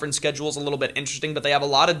non-conference schedule is a little bit interesting, but they have a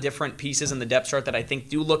lot of different pieces in the depth chart that I think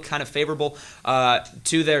do look kind of favorable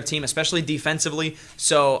to their team, especially defensively.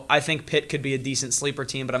 So I think Pitt could be a decent sleeper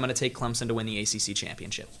team, but I'm going to take Clemson to win the ACC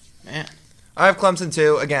championship. Man. I have Clemson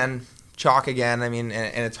too. Again, chalk again. I mean,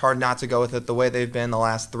 and it's hard not to go with it the way they've been the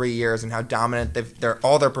last 3 years and how dominant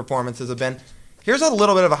all their performances have been. Here's a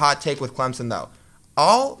little bit of a hot take with Clemson, though.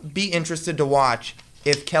 I'll be interested to watch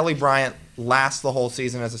if Kelly Bryant lasts the whole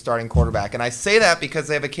season as a starting quarterback. And I say that because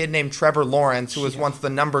they have a kid named Trevor Lawrence, who was once the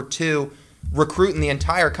number 2 recruit in the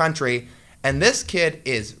entire country. And this kid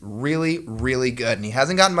is really, really good. And he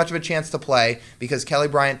hasn't gotten much of a chance to play because Kelly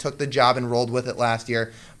Bryant took the job and rolled with it last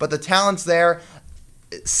year. But the talent's there.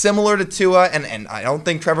 Similar to Tua, and I don't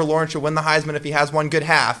think Trevor Lawrence should win the Heisman if he has one good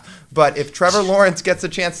half, but if Trevor Lawrence gets a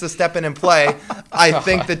chance to step in and play, I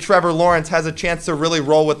think that Trevor Lawrence has a chance to really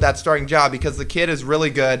roll with that starting job because the kid is really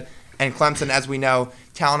good, and Clemson, as we know,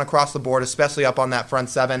 talent across the board, especially up on that front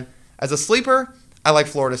seven. As a sleeper, I like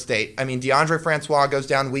Florida State. I mean, DeAndre Francois goes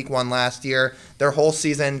down week 1 last year. Their whole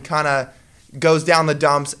season kind of goes down the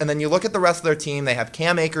dumps, and then you look at the rest of their team. They have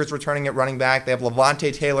Cam Akers returning at running back. They have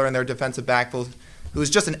Levante Taylor in their defensive backfield, who's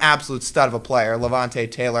just an absolute stud of a player, Levante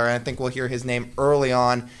Taylor, and I think we'll hear his name early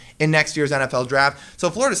on in next year's NFL draft. So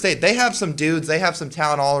Florida State, they have some dudes, they have some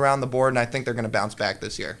talent all around the board, and I think they're going to bounce back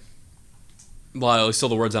this year. Well, I stole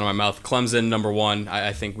the words out of my mouth. Clemson, number 1.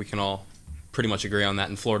 I think we can all pretty much agree on that.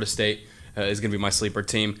 And Florida State is going to be my sleeper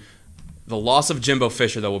team. The loss of Jimbo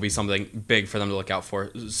Fisher, though, will be something big for them to look out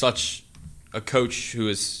for. Such a coach who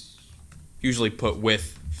is usually put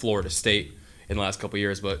with Florida State in the last couple of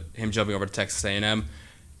years, but him jumping over to Texas A&M,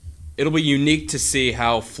 it'll be unique to see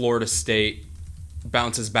how Florida State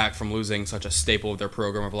bounces back from losing such a staple of their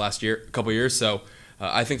program over the last couple of years. So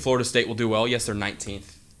I think Florida State will do well. Yes, they're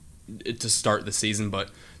 19th to start the season, but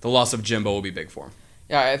the loss of Jimbo will be big for them.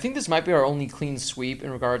 Yeah, I think this might be our only clean sweep in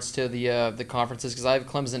regards to the conferences because I have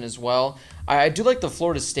Clemson as well. I do like the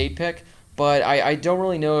Florida State pick, but I don't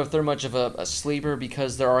really know if they're much of a sleeper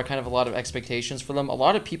because there are kind of a lot of expectations for them. A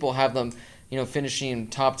lot of people have them finishing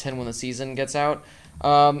top 10 when the season gets out.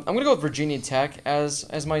 I'm going to go with Virginia Tech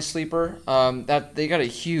as my sleeper. That they got a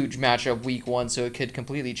huge matchup week 1, so it could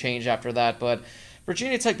completely change after that. But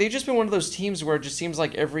Virginia Tech, they've just been one of those teams where it just seems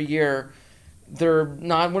like every year they're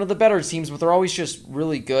not one of the better teams, but they're always just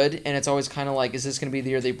really good. And it's always kind of like, is this going to be the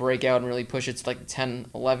year they break out and really push it to like the 10,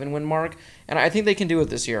 11 win mark? And I think they can do it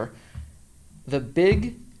this year. The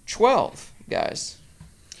Big 12, guys.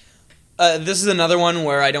 This is another one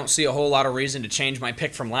where I don't see a whole lot of reason to change my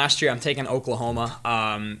pick from last year. I'm taking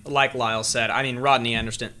Oklahoma. Like Lyle said, I mean, Rodney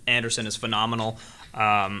Anderson is phenomenal.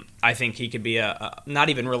 I think he could be not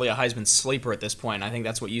even really a Heisman sleeper at this point. I think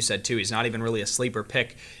that's what you said too. He's not even really a sleeper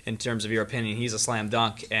pick in terms of your opinion. He's a slam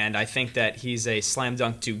dunk, and I think that he's a slam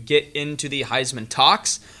dunk to get into the Heisman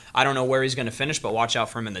talks. I don't know where he's going to finish, but watch out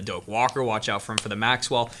for him in the Doak Walker. Watch out for him for the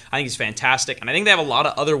Maxwell. I think he's fantastic. And I think they have a lot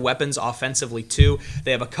of other weapons offensively, too.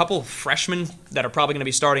 They have a couple freshmen that are probably going to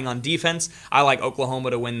be starting on defense. I like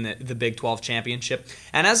Oklahoma to win the Big 12 championship.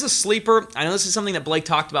 And as a sleeper, I know this is something that Blake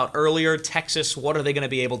talked about earlier. Texas, what are they going to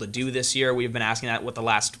be able to do this year? We've been asking that with the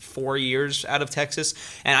last 4 years out of Texas.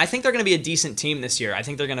 And I think they're going to be a decent team this year. I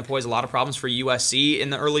think they're going to pose a lot of problems for USC in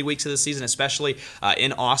the early weeks of the season, especially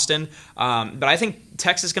in Austin. But I think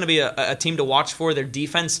Texas is going to be a team to watch for. Their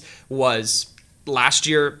defense was last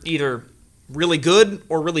year either really good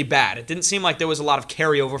or really bad. It didn't seem like there was a lot of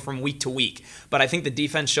carryover from week to week, but I think the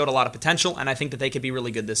defense showed a lot of potential, and I think that they could be really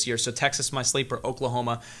good this year. So Texas, my sleeper.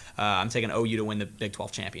 Oklahoma, I'm taking OU to win the Big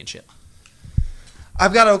 12 championship.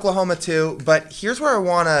 I've got Oklahoma too, but here's where I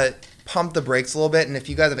want to pump the brakes a little bit, and if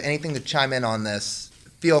you guys have anything to chime in on this,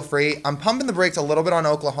 feel free. I'm pumping the brakes a little bit on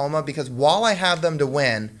Oklahoma because while I have them to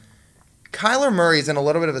win, Kyler Murray's in a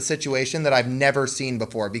little bit of a situation that I've never seen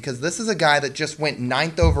before because this is a guy that just went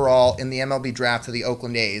 9th overall in the MLB draft to the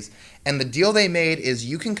Oakland A's, and the deal they made is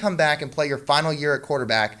you can come back and play your final year at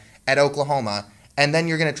quarterback at Oklahoma, and then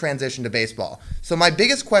you're going to transition to baseball. So my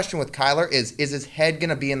biggest question with Kyler is his head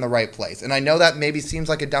going to be in the right place? And I know that maybe seems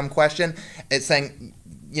like a dumb question. It's saying,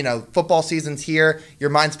 football season's here,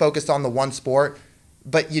 your mind's focused on the one sport,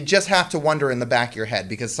 but you just have to wonder in the back of your head,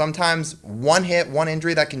 because sometimes one hit, one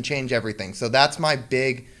injury, that can change everything. So that's my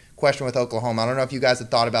big question with Oklahoma. I don't know if you guys have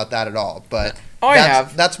thought about that at all, but I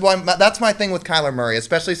have. That's my thing with Kyler Murray,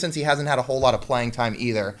 especially since he hasn't had a whole lot of playing time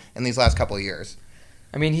either in these last couple of years.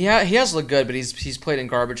 I mean, he has looked good, but he's played in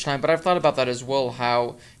garbage time. But I've thought about that as well.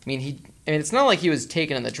 It's not like he was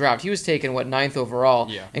taken in the draft. He was taken 9th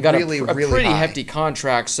overall, and got really, a really pretty high. hefty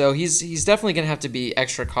contract. So he's definitely gonna have to be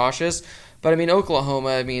extra cautious. But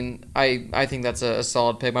Oklahoma. I think that's a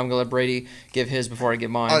solid pick. I'm gonna let Brady give his before I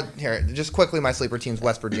give mine. Here, just quickly, my sleeper team's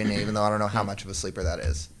West Virginia, even though I don't know how much of a sleeper that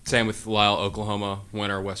is. Same with Lyle, Oklahoma,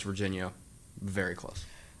 winner, West Virginia. Very close.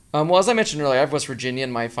 Well, as I mentioned earlier, I have West Virginia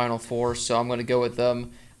in my Final Four, so I'm going to go with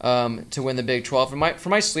them to win the Big 12. For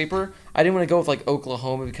my sleeper, I didn't want to go with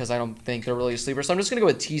Oklahoma because I don't think they're really a sleeper. So I'm just going to go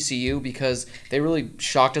with TCU because they really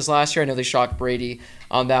shocked us last year. I know they shocked Brady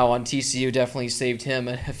on that one. TCU definitely saved him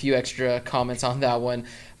a few extra comments on that one.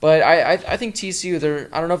 But I think TCU,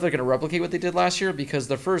 I don't know if they're going to replicate what they did last year, because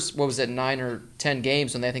the first, 9 or 10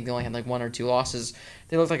 games, when I think they only had 1 or 2 losses,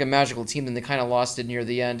 they looked like a magical team, then they kind of lost it near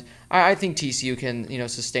the end. I think TCU can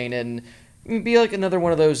sustain it and be another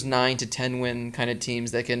one of those 9 to 10 win kind of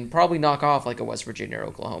teams that can probably knock off a West Virginia or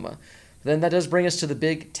Oklahoma. Then that does bring us to the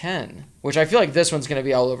Big Ten, which I feel like this one's going to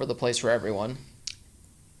be all over the place for everyone.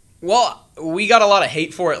 Well, we got a lot of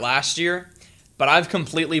hate for it last year, but I've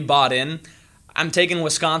completely bought in. I'm taking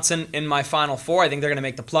Wisconsin in my Final Four. I think they're going to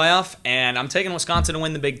make the playoff, and I'm taking Wisconsin to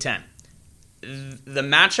win the Big Ten. The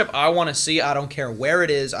matchup I want to see, I don't care where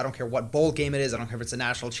it is. I don't care what bowl game it is. I don't care if it's a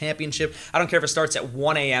national championship. I don't care if it starts at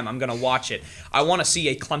 1 a.m. I'm going to watch it. I want to see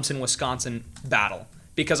a Clemson-Wisconsin battle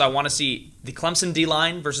because I want to see the Clemson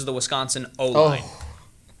D-line versus the Wisconsin O-line. Oh.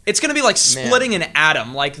 It's going to be like splitting an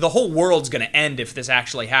atom. The whole world's going to end if this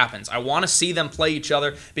actually happens. I want to see them play each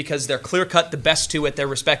other because they're clear-cut the best two at their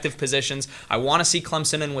respective positions. I want to see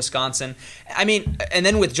Clemson and Wisconsin. And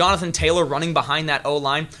then with Jonathan Taylor running behind that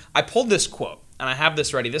O-line, I pulled this quote, and I have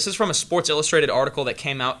this ready. This is from a Sports Illustrated article that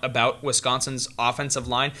came out about Wisconsin's offensive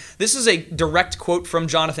line. This is a direct quote from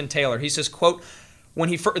Jonathan Taylor. He says, quote, when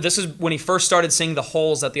he first started seeing the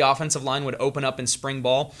holes that the offensive line would open up in spring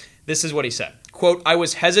ball, this is what he said. Quote, I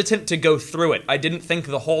was hesitant to go through it. I didn't think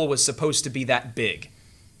the hole was supposed to be that big.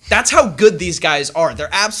 That's how good these guys are. They're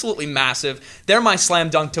absolutely massive. They're my slam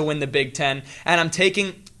dunk to win the Big Ten. And I'm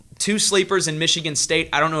taking 2 sleepers in Michigan State.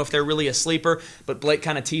 I don't know if they're really a sleeper, but Blake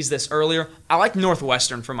kind of teased this earlier. I like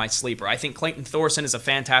Northwestern for my sleeper. I think Clayton Thorson is a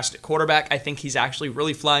fantastic quarterback. I think he's actually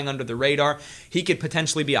really flying under the radar. He could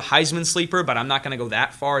potentially be a Heisman sleeper, but I'm not going to go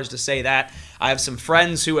that far as to say that. I have some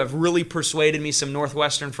friends who have really persuaded me, some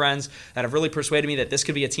Northwestern friends that have really persuaded me that this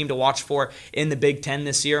could be a team to watch for in the Big Ten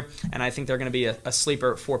this year, and I think they're going to be a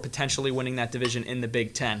sleeper for potentially winning that division in the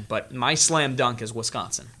Big Ten. But my slam dunk is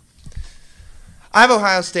Wisconsin. I have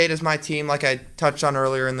Ohio State as my team. Like I touched on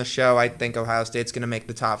earlier in the show, I think Ohio State's going to make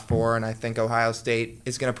the top 4, and I think Ohio State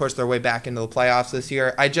is going to push their way back into the playoffs this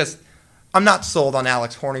year. I'm not sold on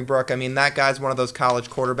Alex Hornibrook. That guy's one of those college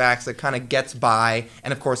quarterbacks that kind of gets by,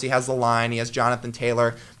 and of course he has the line, he has Jonathan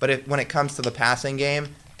Taylor, but when it comes to the passing game,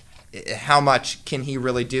 how much can he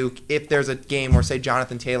really do? If there's a game where, say,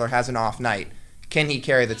 Jonathan Taylor has an off night, can he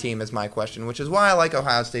carry the team is my question, which is why I like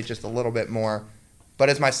Ohio State just a little bit more. But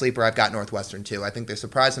as my sleeper, I've got Northwestern too. I think they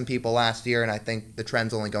surprised some people last year, and I think the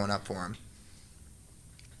trend's only going up for them.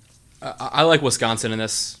 I like Wisconsin in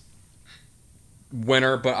this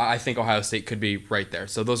winner, but I think Ohio State could be right there.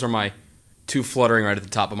 So those are my 2 fluttering right at the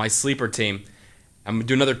top. But my sleeper team, I'm going to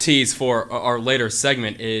do another tease for our later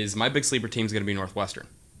segment, is my big sleeper team is going to be Northwestern.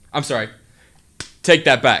 I'm sorry. Take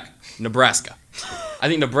that back. Nebraska. I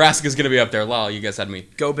think Nebraska is going to be up there. Lyle, you guys had me.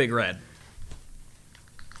 Go Big Red.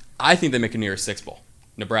 I think they make a New Year's Six Bowl.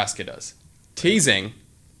 Nebraska does. Teasing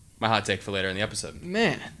my hot take for later in the episode.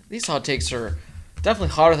 Man, these hot takes are definitely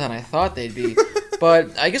hotter than I thought they'd be.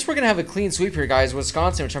 But I guess we're going to have a clean sweep here, guys.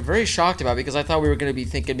 Wisconsin, which I'm very shocked about because I thought we were going to be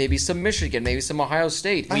thinking maybe some Michigan, maybe some Ohio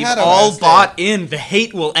State. We've all bought in. The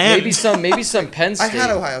hate will end. Maybe some Penn State. I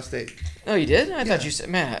had Ohio State. Oh, you did? I thought you said,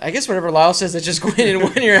 man, I guess whenever Lyle says that, just go in and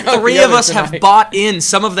win your out. 3 of us have bought in.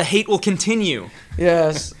 Some of the hate will continue.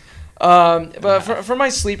 Yes. But for my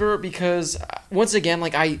sleeper, because once again,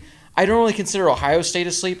 I don't really consider Ohio State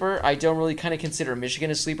a sleeper. I don't really kind of consider Michigan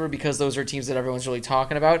a sleeper because those are teams that everyone's really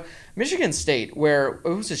talking about. Michigan State, where it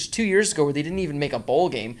was just 2 years ago where they didn't even make a bowl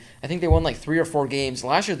game. I think they won 3 or 4 games.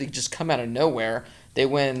 Last year they just come out of nowhere. They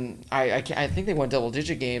win. I think they won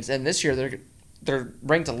double-digit games, and this year they're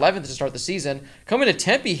ranked 11th to start the season. Coming to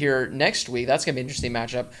Tempe here next week. That's going to be an interesting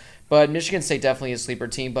matchup. But Michigan State definitely is a sleeper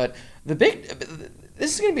team. But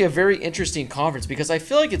this is going to be a very interesting conference because I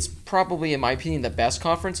feel like it's probably, in my opinion, the best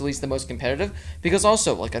conference, at least the most competitive. Because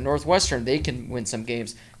also, like a Northwestern, they can win some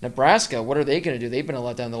games. Nebraska, what are they going to do? They've been a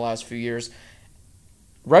letdown the last few years.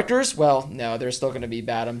 Rutgers, well, no, they're still going to be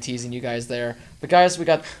bad. I'm teasing you guys there. But guys, we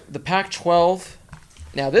got the Pac-12.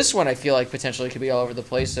 Now, this one I feel like potentially could be all over the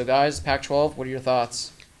place. So, guys, Pac-12, what are your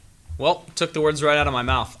thoughts? Well, took the words right out of my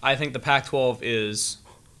mouth. I think the Pac-12 is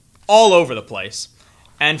all over the place.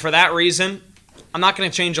 And for that reason, I'm not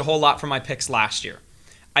going to change a whole lot from my picks last year.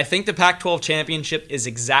 I think the Pac-12 championship is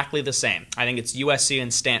exactly the same. I think it's USC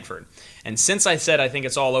and Stanford. And since I said I think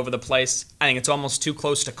it's all over the place, I think it's almost too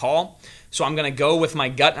close to call. So I'm going to go with my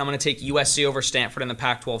gut. I'm going to take USC over Stanford in the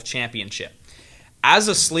Pac-12 championship. As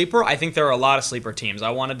a sleeper, I think there are a lot of sleeper teams.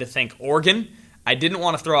 I wanted to think Oregon. I didn't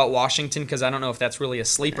want to throw out Washington because I don't know if that's really a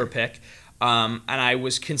sleeper pick. And I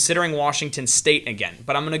was considering Washington State again.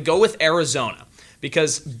 But I'm going to go with Arizona.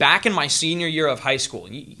 Because back in my senior year of high school,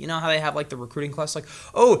 you know how they have like the recruiting class? Like,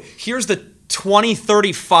 oh, here's the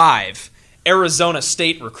 2035 Arizona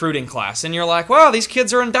State recruiting class. And you're like, wow, these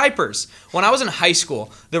kids are in diapers. When I was in high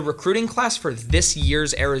school, the recruiting class for this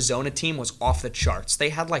year's Arizona team was off the charts. They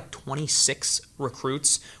had like 26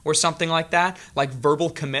 recruits or something like that, like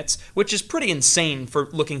verbal commits, which is pretty insane for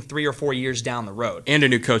looking 3 or 4 years down the road. And a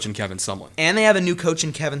new coach in Kevin Sumlin. And they have a new coach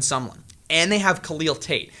in Kevin Sumlin. And they have Khalil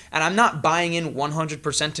Tate. And I'm not buying in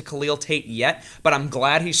 100% to Khalil Tate yet, but I'm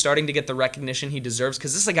glad he's starting to get the recognition he deserves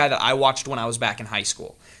because this is a guy that I watched when I was back in high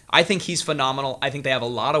school. I think he's phenomenal. I think they have a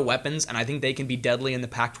lot of weapons, and I think they can be deadly in the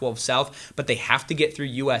Pac-12 South, but they have to get through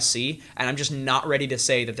USC, and I'm just not ready to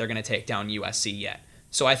say that they're going to take down USC yet.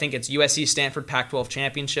 So I think it's USC Stanford Pac-12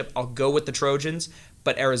 championship. I'll go with the Trojans,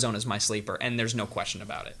 but Arizona's my sleeper, and there's no question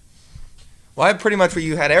about it. Well, I pretty much what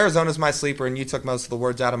you had. Arizona's my sleeper, and you took most of the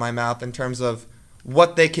words out of my mouth in terms of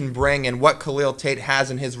what they can bring and what Khalil Tate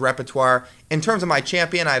has in his repertoire. In terms of my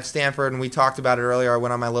champion, I have Stanford, and we talked about it earlier. I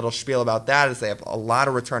went on my little spiel about that, is they have a lot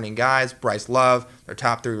of returning guys. Bryce Love, their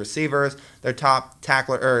top 3 receivers, their top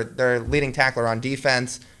tackler, or their leading tackler on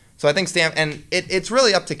defense. So I think and it's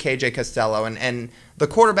really up to KJ Costello, and the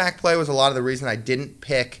quarterback play was a lot of the reason I didn't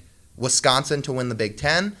pick Wisconsin to win the Big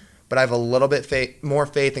Ten, but I have a little bit more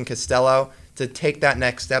faith in Costello to take that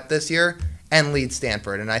next step this year and lead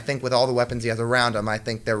Stanford. And I think with all the weapons he has around him, I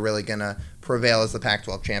think they're really going to prevail as the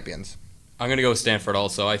Pac-12 champions. I'm going to go with Stanford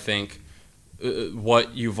also. I think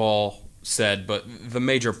what you've all said, but the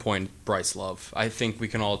major point, Bryce Love. I think we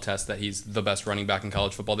can all attest that he's the best running back in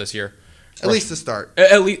college football this year. At least to start.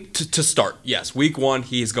 At least to start, yes. Week 1,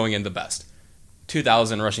 he's going in the best.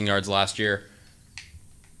 2,000 rushing yards last year.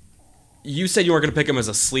 You said you weren't going to pick him as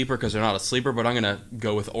a sleeper because they're not a sleeper, but I'm going to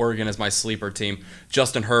go with Oregon as my sleeper team.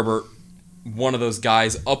 Justin Herbert, one of those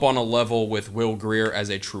guys up on a level with Will Grier as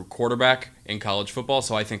a true quarterback in college football,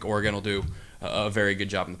 so I think Oregon will do a very good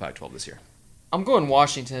job in the Pac-12 this year. I'm going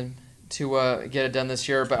Washington to get it done this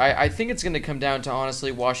year, but I think it's going to come down to,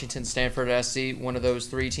 honestly, Washington, Stanford, SC, one of those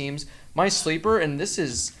 3 teams. My sleeper, and this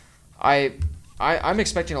is, I'm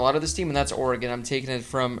expecting a lot of this team, and that's Oregon. I'm taking it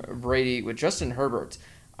from Brady with Justin Herbert.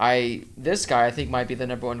 This guy, I think, might be the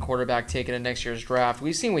number 1 quarterback taken in next year's draft.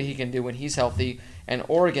 We've seen what he can do when he's healthy. And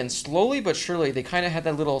Oregon, slowly but surely, they kind of had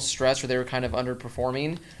that little stretch where they were kind of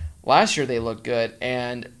underperforming. Last year, they looked good.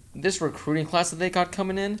 And this recruiting class that they got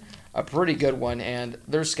coming in, a pretty good one. And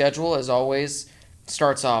their schedule, as always,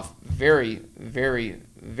 starts off very, very,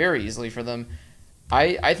 very easily for them.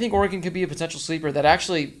 I think Oregon could be a potential sleeper that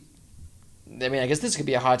actually, I mean, I guess this could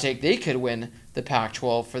be a hot take. They could win the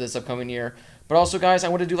Pac-12 for this upcoming year. But also, guys, I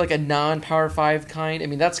want to do like a non-Power 5 kind. I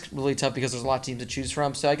mean, that's really tough because there's a lot of teams to choose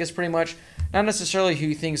from. So I guess pretty much not necessarily who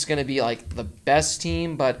you think is going to be like the best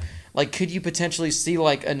team, but like could you potentially see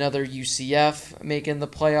like another UCF making the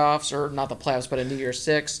playoffs, or not the playoffs, but a New Year's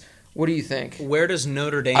Six? What do you think? Where does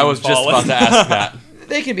Notre Dame I was just about to ask that.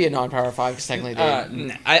 They can be a non-Power 5 because technically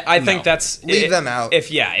they. I think that's leave them out. If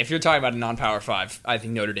you're talking about a non-Power 5, I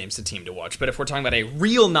think Notre Dame's the team to watch. But if we're talking about a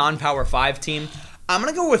real non-Power 5 team, I'm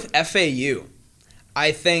gonna go with FAU.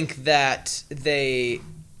 I think that they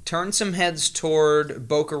turned some heads toward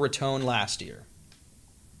Boca Raton last year.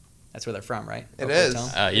 That's where they're from, right? It Boca is.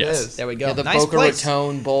 Raton? Yes. There we go. Yeah, the nice Boca place.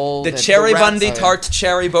 Raton Bowl. The Cherry Bundy rat's Tart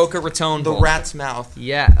Cherry Boca Raton The Bowl. rat's mouth.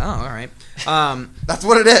 Yeah. Oh, all right. That's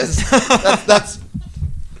what it is.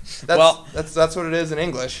 That's what it is in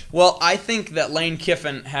English. Well, I think that Lane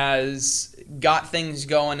Kiffin has got things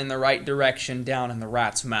going in the right direction down in the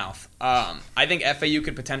rat's mouth. I think FAU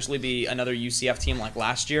could potentially be another UCF team like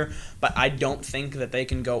last year, but I don't think that they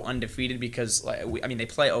can go undefeated because, they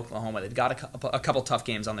play Oklahoma. They've got a couple tough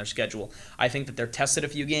games on their schedule. I think that they're tested a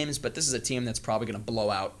few games, but this is a team that's probably going to blow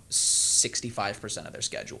out 65% of their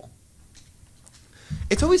schedule.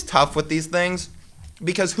 It's always tough with these things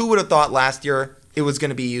because who would have thought last year it was going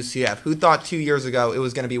to be UCF? Who thought 2 years ago it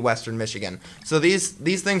was going to be Western Michigan? So these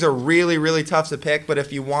things are really, really tough to pick, but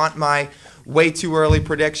if you want my way too early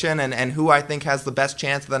prediction and who I think has the best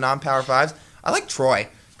chance of the non-Power 5s, I like Troy.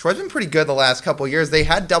 Troy's been pretty good the last couple of years. They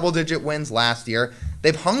had double-digit wins last year.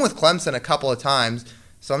 They've hung with Clemson a couple of times,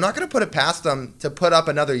 so I'm not going to put it past them to put up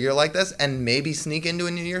another year like this and maybe sneak into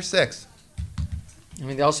a New Year 6. I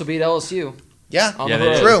mean, they also beat LSU. Yeah, On the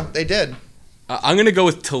road. true. They did. I'm going to go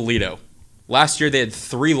with Toledo. Last year they had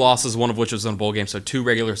 3 losses, one of which was in a bowl game, so 2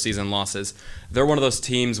 regular season losses. They're one of those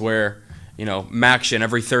teams where, MACtion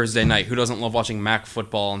every Thursday night. Who doesn't love watching MAC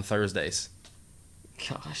football on Thursdays?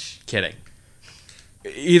 Gosh. Kidding.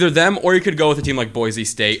 Either them or you could go with a team like Boise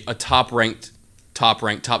State, a top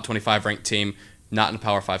 25 ranked team, not in a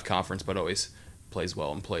Power 5 conference, but always plays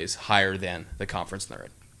well and plays higher than the conference they're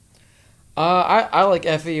in. I like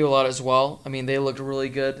FAU a lot as well. I mean, they looked really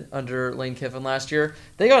good under Lane Kiffin last year.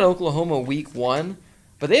 They got Oklahoma week 1,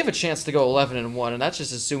 but they have a chance to go 11-1, and that's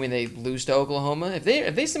just assuming they lose to Oklahoma. If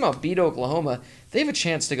they somehow beat Oklahoma, they have a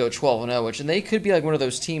chance to go 12-0, which and they could be like one of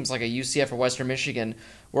those teams like a UCF or Western Michigan,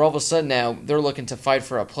 where all of a sudden now they're looking to fight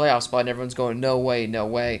for a playoff spot, and everyone's going no way, no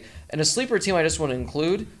way. And a sleeper team I just want to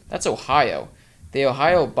include, that's Ohio. The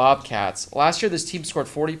Ohio Bobcats. Last year, this team scored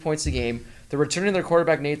 40 points a game. They're returning their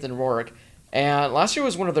quarterback Nathan Rourke, and last year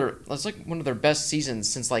was one of their best seasons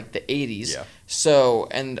since like the 80s. Yeah. So,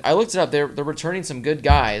 and I looked it up. They're returning some good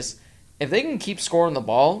guys. If they can keep scoring the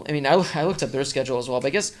ball, I mean, I looked up their schedule as well. But I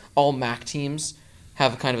guess all MAC teams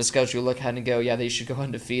have kind of a schedule you look at and go, yeah, they should go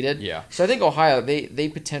undefeated. Yeah. So I think Ohio, they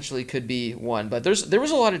potentially could be one. But there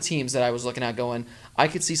was a lot of teams that I was looking at going, I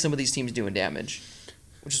could see some of these teams doing damage,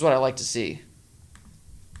 which is what I like to see.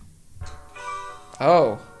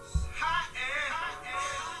 Oh.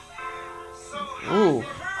 Ooh.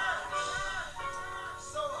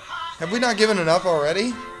 Have we not given enough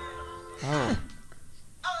already? Oh.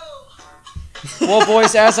 Well,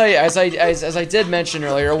 boys, as I did mention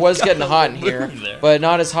earlier, it was getting hot in here, but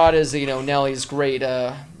not as hot as Nelly's great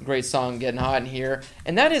song "Getting Hot in Here,"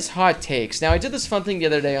 and that is hot takes. Now, I did this fun thing the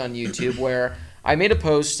other day on YouTube where I made a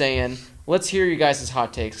post saying, "Let's hear you guys'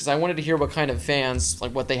 hot takes," because I wanted to hear what kind of fans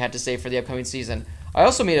what they had to say for the upcoming season. I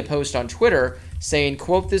also made a post on Twitter saying,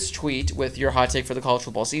 quote this tweet with your hot take for the college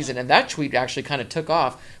football season, and that tweet actually kind of took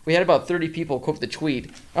off. We had about 30 people quote the tweet.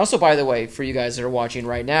 Also, by the way, for you guys that are watching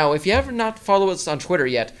right now, if you have not followed us on Twitter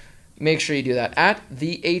yet, make sure you do that, at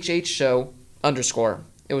the HH Show_.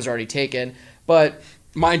 It was already taken, but...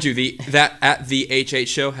 Mind you, that at the HH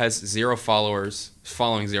Show has 0 followers,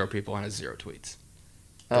 following 0 people, and has 0 tweets.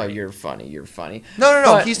 Oh, you're funny. No.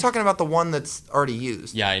 But, He's talking about the one that's already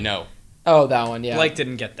used. Yeah, I know. Oh, that one, yeah. Blake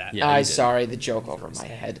didn't get that. Yeah, Sorry, the joke over my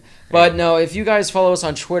head. But no, if you guys follow us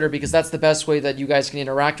on Twitter, because that's the best way that you guys can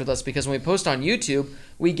interact with us, because when we post on YouTube,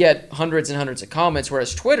 we get hundreds and hundreds of comments,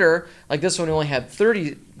 whereas Twitter, like this one, we only had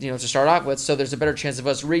 30, to start off with, so there's a better chance of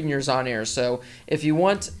us reading yours on air. So if you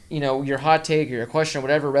want, your hot take or your question or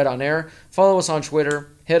whatever read on air, follow us on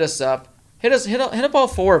Twitter, hit us up. Hit up all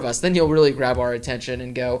 4 of us, then you'll really grab our attention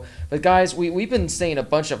and go. But guys, we've been saying a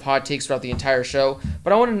bunch of hot takes throughout the entire show,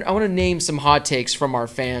 but I want to name some hot takes from our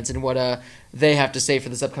fans and what they have to say for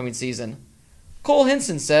this upcoming season. Cole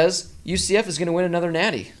Hinson says UCF is going to win another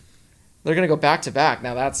natty. They're going to go back to back.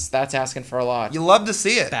 Now that's asking for a lot. You love to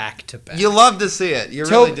see it. Back to back. You love to see it. You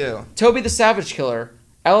really do. Toby the Savage Killer.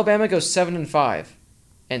 Alabama goes 7-5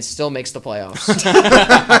 and still makes the playoffs.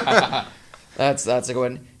 That's a good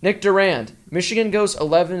one. Nick Durand. Michigan goes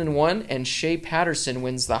 11-1, and Shea Patterson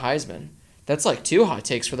wins the Heisman. That's like 2 hot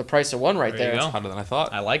takes for the price of 1 right there. you go. Hotter than I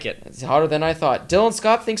thought. I like it. It's hotter than I thought. Dylan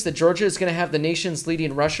Scott thinks that Georgia is going to have the nation's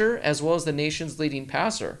leading rusher as well as the nation's leading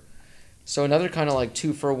passer. So another kind of like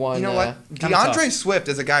 2-for-1. You know what? kinda DeAndre tough. Swift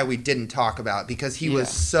is a guy we didn't talk about because he was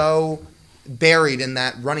so buried in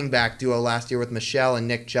that running back duo last year with Michelle and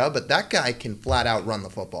Nick Chubb, but that guy can flat out run the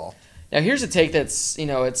football. Now here's a take that's,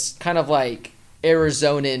 it's kind of like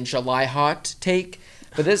Arizona in July hot take.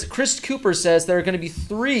 But this Chris Cooper says there are going to be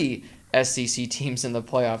 3 SEC teams in the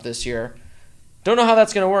playoff this year. Don't know how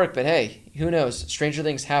that's going to work, but hey, who knows? Stranger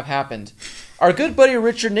things have happened. Our good buddy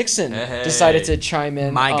Richard Nixon decided to chime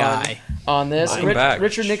in on this.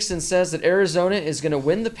 Richard Nixon says that Arizona is going to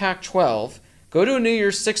win the Pac-12, go to a New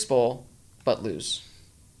Year's Six Bowl, but lose.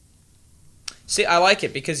 See, I like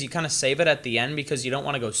it because you kind of save it at the end because you don't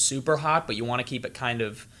want to go super hot, but you want to keep it kind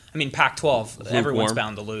of. I mean, Pac-12, everyone's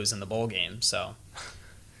bound to lose in the bowl game, so.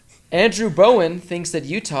 Andrew Bowen thinks that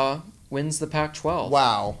Utah wins the Pac-12.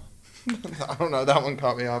 Wow. I don't know. That one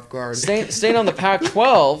caught me off guard. Staying on the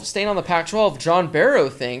Pac-12, John Barrow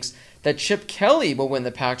thinks that Chip Kelly will win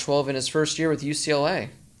the Pac-12 in his first year with UCLA.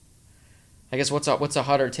 I guess what's a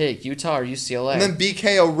hotter take, Utah or UCLA? And then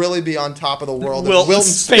BK will really be on top of the world. Wilton if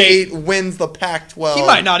Wilton State wins the Pac-12. He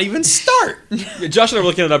might not even start. Josh and I were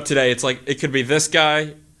looking it up today. It's like it could be this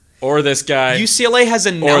guy or this guy. UCLA has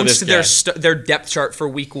announced this guy. their depth chart for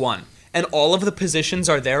week 1. And all of the positions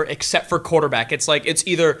are there except for quarterback. It's like it's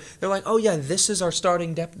either they're like, oh yeah, this is our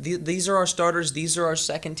starting depth. These are our starters. These are our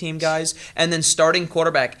second team guys. And then starting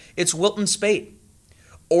quarterback, it's Wilton Spate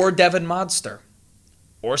or Devin Modster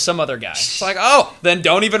or some other guy. It's like, oh, then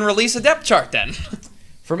don't even release a depth chart then.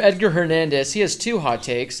 From Edgar Hernandez, he has 2 hot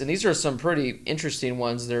takes, and these are some pretty interesting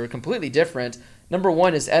ones. They're completely different. Number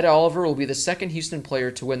 1 is Ed Oliver will be the second Houston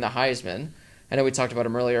player to win the Heisman. I know we talked about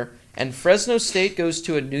him earlier. And Fresno State goes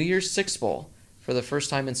to a New Year's Six Bowl for the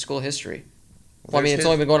first time in school history. Well, I mean, it's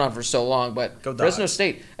only been going on for so long, but Fresno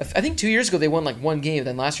State, I think 2 years ago they won like 1 game,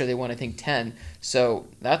 then last year they won, I think, 10. So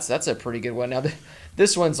that's a pretty good one. Now,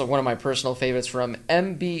 this one's one of my personal favorites from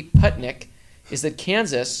MB Putnick, is that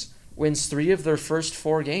Kansas wins 3 of their first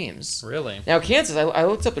 4 games. Really? Now, Kansas, I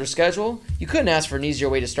looked up their schedule. You couldn't ask for an easier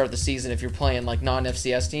way to start the season if you're playing like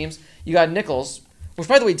non-FCS teams. You got Nichols. Which,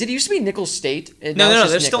 by the way, did it used to be Nichols State? No,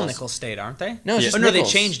 they're still Nichols State, aren't they? No, it's just no,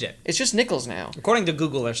 Nichols. they changed it. It's just Nichols now. According to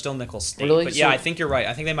Google, they're still Nichols State. Really? But yeah, I think you're right.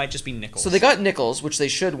 I think they might just be Nichols. So they got Nichols, which they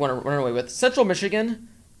should run away with. Central Michigan,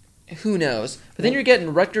 who knows? But then you're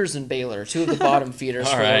getting Rutgers and Baylor, 2 of the bottom feeders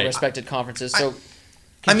for their respected conferences. So,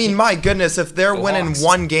 I mean, my goodness, if they're winning Hawks.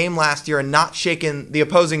 1 game last year and not shaking the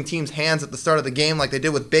opposing team's hands at the start of the game like they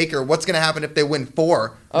did with Baker, what's going to happen if they win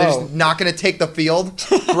 4? They're just not going to take the field?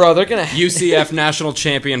 bro, they're going to... UCF National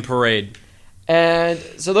Champion Parade. And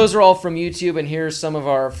so those are all from YouTube, and here's some of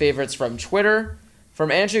our favorites from Twitter.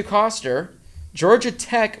 From Andrew Coster, Georgia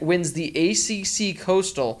Tech wins the ACC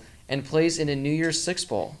Coastal and plays in a New Year's Six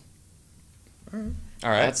Bowl. All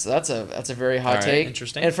right. That's a very hot All right, take.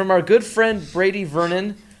 interesting. And from our good friend Brady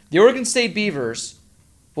Vernon, the Oregon State Beavers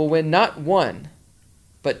will win not 1,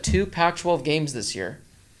 but 2 Pac-12 games this year.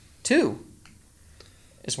 2.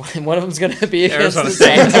 Is one of them's going to be against the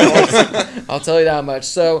Seminoles. I'll tell you that much.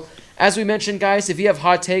 So, as we mentioned, guys, if you have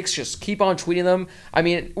hot takes, just keep on tweeting them. I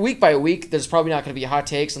mean, week by week, there's probably not going to be hot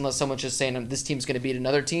takes unless someone's just saying this team's going to beat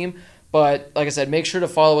another team. But like I said, make sure to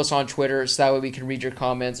follow us on Twitter so that way we can read your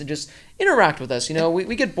comments and just interact with us. You know,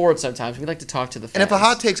 we get bored sometimes. We like to talk to the fans. And if a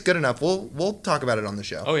hot take's good enough, we'll talk about it on the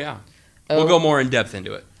show. Oh, yeah. We'll go more in depth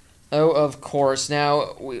into it. Oh, of course.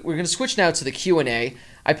 Now, we're going to switch now to the Q&A.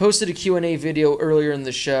 I posted a Q&A video earlier in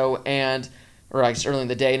the show, or I guess early in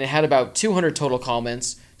the day, and it had about 200 total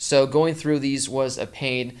comments. So going through these was a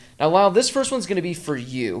pain. Now, Lyle, this first one's going to be for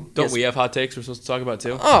you. Don't we have hot takes we're supposed to talk about,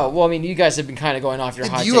 too? Oh, well, I mean, you guys have been kind of going off your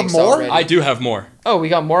hot Do takes you have more? already. I do have more. Oh, we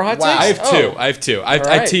got more hot Wow. takes? I have two. I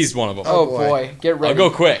right. teased one of them. Oh, boy. boy. Get ready. I'll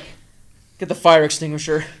go quick. Get the fire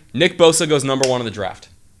extinguisher. Nick Bosa goes number 1 in the draft.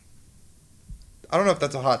 I don't know if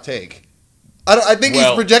that's a hot take. I think he's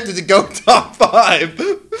Well- projected to go top 5.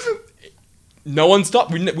 No one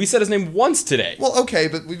stopped. We said his name once today. Well, okay,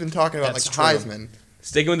 but we've been talking about That's like true. Heisman.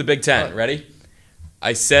 Sticking with the Big Ten. Ready?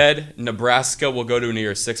 I said Nebraska will go to a New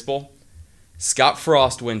Year's Six Bowl. Scott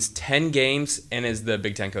Frost wins 10 games and is the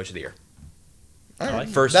Big Ten Coach of the Year. All right.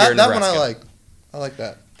 First that, year in that one Nebraska. I like. I like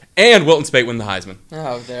that. And Wilton Spate win the Heisman.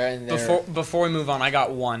 Oh, there. Before we move on, I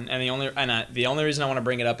got one, and the only reason I want to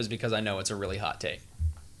bring it up is because I know it's a really hot take.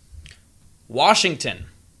 Washington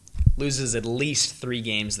loses at least 3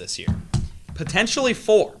 games this year, potentially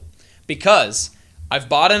 4, because I've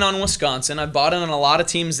bought in on Wisconsin. I've bought in on a lot of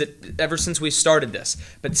teams that ever since we started this.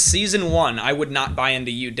 But season 1, I would not buy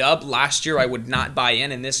into UW. Last year, I would not buy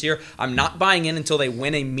in, and this year, I'm not buying in until they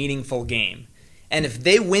win a meaningful game. And if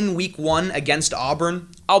they win week 1 against Auburn,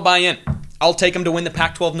 I'll buy in. I'll take them to win the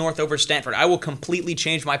Pac-12 North over Stanford. I will completely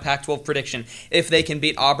change my Pac-12 prediction if they can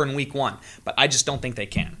beat Auburn week 1. But I just don't think they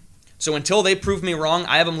can. So until they prove me wrong,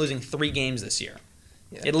 I have them losing 3 games this year.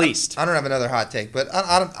 Yeah, At least. I don't have another hot take, but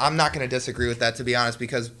I'm not going to disagree with that, to be honest,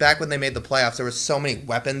 because back when they made the playoffs, there were so many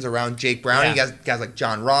weapons around Jake Browning. Yeah. Guys like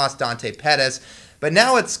John Ross, Dante Pettis. But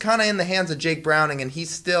now it's kind of in the hands of Jake Browning, and he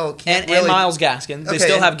still can't And really... Miles Gaskin. They Okay,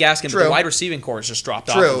 still have Gaskin, but true. the wide receiving core has just dropped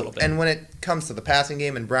off a little True, bit. and when it comes to the passing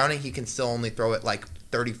game and Browning, he can still only throw it like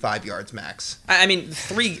 35 yards max. I mean,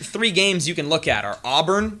 three games you can look at are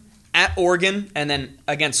Auburn, at Oregon, and then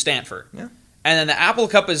against Stanford. Yeah. And then the Apple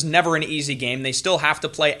Cup is never an easy game. They still have to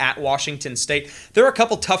play at Washington State. There are a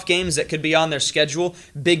couple tough games that could be on their schedule.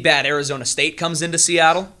 Big bad Arizona State comes into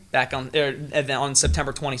Seattle back on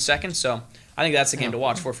September 22nd. So I think that's the game to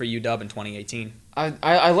watch for UW in 2018.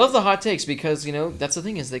 I love the hot takes because, you know, that's the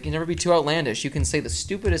thing is they can never be too outlandish. You can say the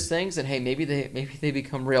stupidest things and, hey, maybe they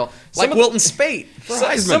become real. Like Wilton Spate for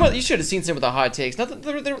Heisman. You should have seen some of the hot takes. Not that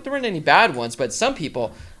there weren't any bad ones, but some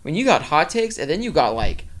people, when you got hot takes and then you got,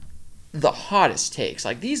 like, the hottest takes.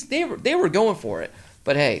 Like, these, they were going for it.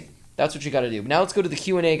 But, hey, that's what you got to do. Now let's go to the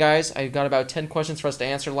Q&A, guys. I've got about 10 questions for us to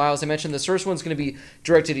answer. Lyle, as I mentioned, the first one's going to be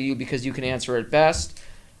directed to you because you can answer it best.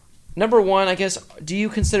 Number one, I guess, do you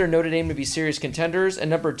consider Notre Dame to be serious contenders? And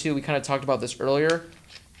number two, we kind of talked about this earlier.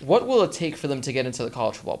 What will it take for them to get into the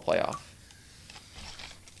college football playoff?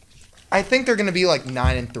 I think they're going to be like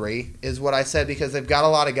 9-3 is what I said because they've got a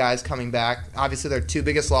lot of guys coming back. Obviously, their two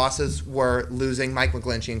biggest losses were losing Mike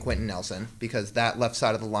McGlinchey and Quentin Nelson because that left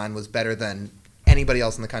side of the line was better than anybody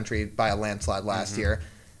else in the country by a landslide last year.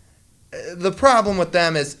 The problem with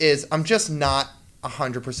them is I'm just not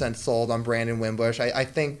 100% sold on Brandon Wimbush. I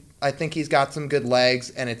think he's got some good legs,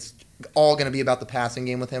 and it's all going to be about the passing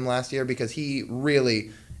game with him last year because he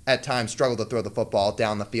really, at times, struggled to throw the football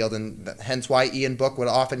down the field, and hence why Ian Book would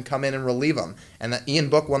often come in and relieve him. And that Ian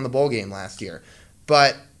Book won the bowl game last year.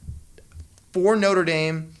 But for Notre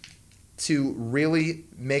Dame to really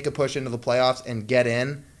make a push into the playoffs and get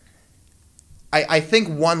in, I think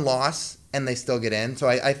one loss and they still get in. So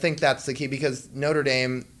I think that's the key because Notre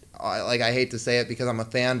Dame, like I hate to say it because I'm a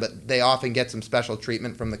fan, but they often get some special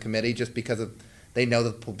treatment from the committee just because of they know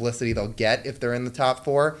the publicity they'll get if they're in the top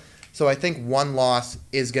four. So I think one loss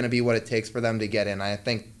is going to be what it takes for them to get in. I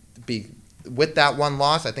think with that one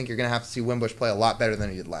loss, I think you're going to have to see Wimbush play a lot better than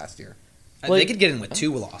he did last year. They could get in with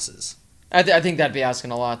 2 losses. I think that'd be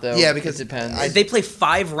asking a lot, though. Yeah, because it depends. They play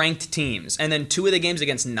 5 ranked teams, and then 2 of the games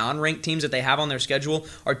against non-ranked teams that they have on their schedule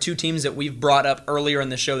are 2 teams that we've brought up earlier in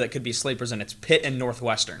the show that could be sleepers, and it's Pitt and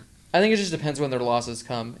Northwestern. I think it just depends when their losses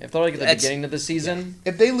come. If they're like at the beginning of the season,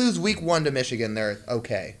 if they lose week 1 to Michigan, they're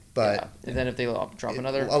okay. But and then if they drop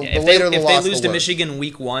another, if they lose to Michigan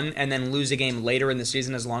week 1 and then lose a game later in the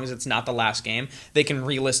season, as long as it's not the last game, they can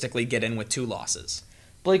realistically get in with 2 losses.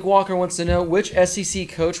 Blake Walker wants to know which SEC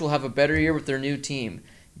coach will have a better year with their new team: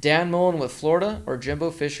 Dan Mullen with Florida or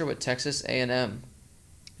Jimbo Fisher with Texas A&M?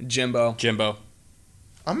 Jimbo.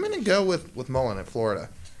 I'm going to go with Mullen at Florida.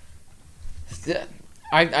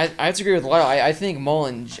 I have to agree with Lyle. I think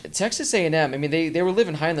Mullen, Texas A&M. I mean, they were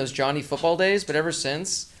living high in those Johnny football days, but ever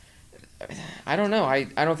since, I don't know. I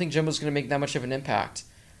don't think Jimbo's going to make that much of an impact.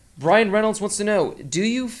 Brian Reynolds wants to know, do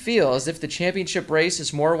you feel as if the championship race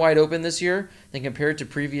is more wide open this year than compared to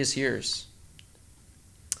previous years?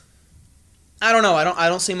 I don't know. I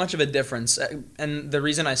don't see much of a difference. And the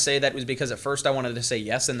reason I say that was because at first I wanted to say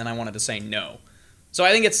yes, and then I wanted to say no. So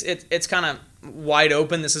I think it's kind of wide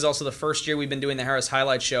open. This is also the first year we've been doing the Harris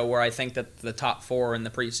Highlight Show where I think that the top 4 in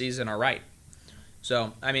the preseason are right.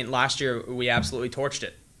 So, I mean, last year we absolutely torched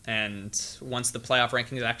it. And once the playoff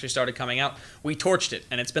rankings actually started coming out, we torched it.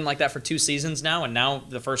 And it's been like that for 2 seasons now. And now,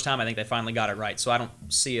 the first time, I think they finally got it right. So I don't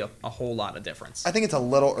see a whole lot of difference. I think it's a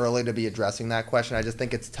little early to be addressing that question. I just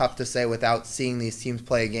think it's tough to say without seeing these teams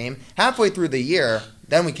play a game. Halfway through the year,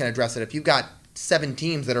 then we can address it. If you've got 7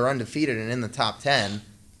 teams that are undefeated and in the top 10,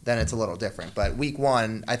 then it's a little different. But week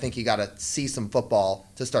 1, I think you got to see some football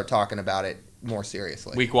to start talking about it more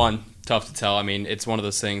seriously. Week 1, tough to tell. I mean, it's one of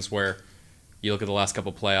those things where you look at the last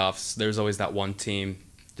couple playoffs, there's always that one team.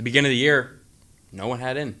 The beginning of the year, no one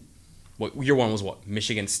had in. Year 1 was what?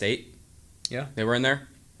 Michigan State? Yeah. They were in there,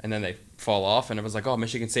 and then they fall off, and everyone's like, oh,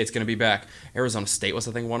 Michigan State's going to be back. Arizona State was,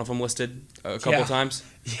 I think, one of them listed a couple times.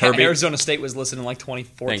 Yeah, Arizona State was listed in like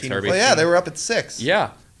 2014. Thanks, Herbie. Well, yeah, they were up at 6.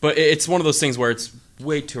 Yeah, but it's one of those things where it's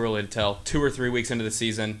way too early to tell. 2 or 3 weeks into the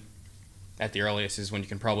season, at the earliest, is when you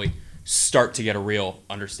can probably start to get a real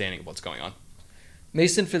understanding of what's going on.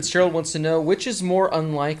 Mason Fitzgerald wants to know which is more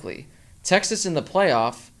unlikely, Texas in the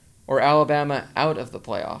playoff or Alabama out of the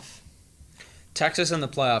playoff? Texas in the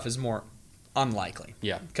playoff is more unlikely.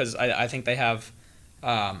 Yeah. Because I think they have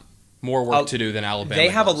more work to do than Alabama. They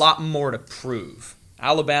have a lot more to prove.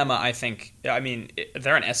 Alabama, I think,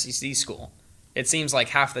 they're an SEC school. It seems like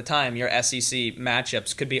half the time your SEC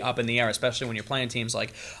matchups could be up in the air, especially when you're playing teams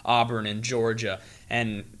like Auburn and Georgia.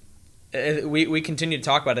 And we continue to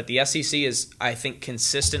talk about it. The SEC is, I think,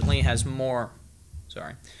 consistently has more.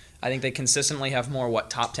 I think they consistently have more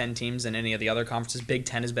top 10 teams than any of the other conferences. Big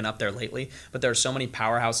Ten has been up there lately, but there are so many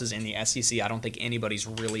powerhouses in the SEC. I don't think anybody's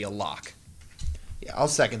really a lock. Yeah, I'll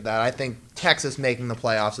second that. I think Texas making the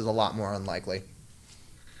playoffs is a lot more unlikely.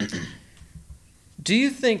 Do you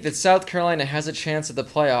think that South Carolina has a chance at the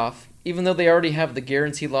playoff, even though they already have the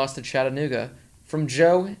guaranteed loss to Chattanooga? From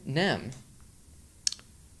Joe Nem.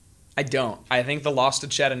 I don't. I think the loss to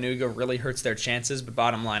Chattanooga really hurts their chances, but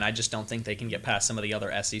bottom line, I just don't think they can get past some of the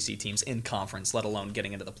other SEC teams in conference, let alone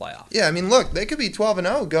getting into the playoff. Yeah, I mean, look, they could be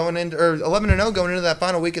 12-0 going into, or 11-0 going into that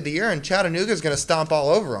final week of the year, and Chattanooga's going to stomp all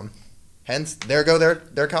over them. Hence, there go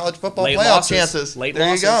their college football Late playoff losses. chances. Late there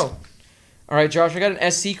losses. you go. All right, Josh, I got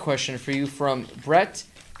an SC question for you from Brett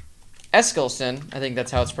Eskilson. I think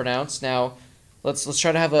that's how it's pronounced. Now, let's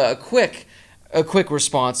try to have a quick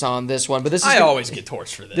response on this one. But this is I always get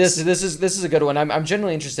torched for this. This is a good one. I'm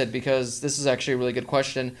genuinely interested because this is actually a really good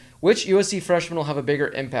question. Which USC freshman will have a bigger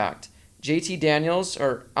impact, JT Daniels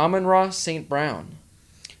or Amon-Ra St. Brown?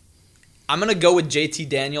 I'm going to go with JT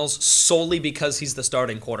Daniels solely because he's the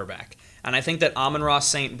starting quarterback. And I think that Amon-Ra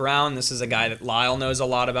St. Brown, this is a guy that Lyle knows a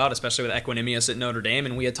lot about, especially with Equanimous at Notre Dame.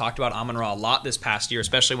 And we had talked about Amon-Ra a lot this past year,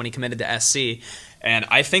 especially when he committed to SC. And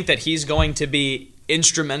I think that he's going to be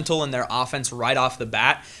instrumental in their offense right off the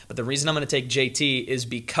bat. But the reason I'm going to take JT is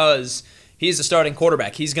because he's the starting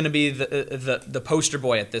quarterback. He's going to be the poster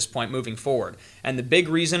boy at this point moving forward. And the big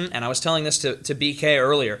reason, and I was telling this to BK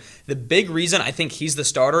earlier, the big reason I think he's the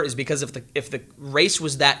starter is because if the race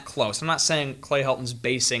was that close, I'm not saying Clay Helton's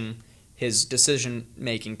basing his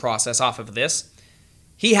decision-making process off of this.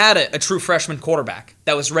 He had a true freshman quarterback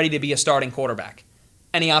that was ready to be a starting quarterback,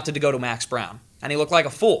 and he opted to go to Max Brown, and he looked like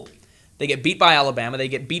a fool. They get beat by Alabama. They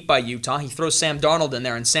get beat by Utah. He throws Sam Darnold in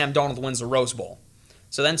there, and Sam Darnold wins the Rose Bowl.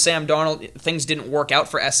 So then Sam Darnold, things didn't work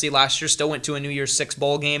out for SC last year, still went to a New Year's Six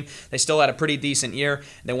bowl game. They still had a pretty decent year.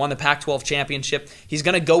 They won the Pac-12 championship. He's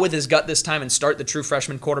going to go with his gut this time and start the true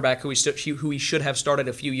freshman quarterback who he should have started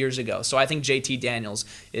a few years ago. So I think JT Daniels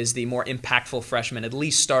is the more impactful freshman, at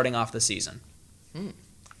least starting off the season.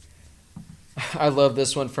 I love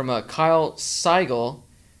this one from Kyle Seigel.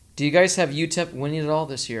 Do you guys have UTEP winning it all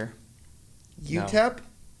this year? UTEP?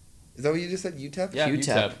 Is that what you just said, UTEP? Yeah,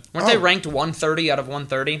 UTEP. Weren't they ranked 130 out of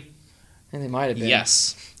 130? I think they might have been.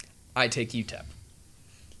 Yes. I take UTEP.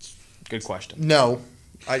 Good question. No,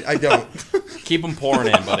 I don't. Keep them pouring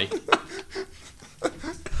in, buddy.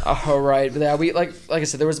 All right, but yeah, like I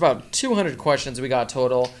said, there was about 200 questions we got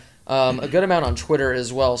total. A good amount on Twitter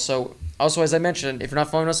as well. So also, as I mentioned, if you're not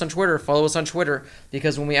following us on Twitter, follow us on Twitter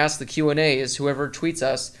because when we ask the Q&As, whoever tweets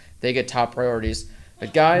us, they get top priorities.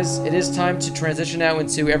 But guys, it is time to transition now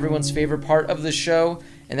into everyone's favorite part of the show,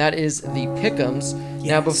 and that is the Pick'ems. Yes.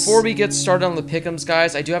 Now, before we get started on the Pick'ems,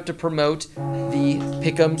 guys, I do have to promote the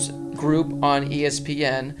Pick'ems group on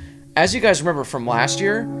ESPN. As you guys remember from last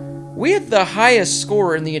year, we had the highest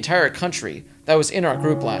score in the entire country that was in our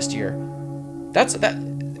group last year.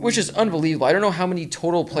 Which is unbelievable. I don't know how many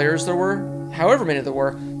total players there were. However many there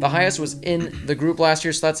were, the highest was in the group last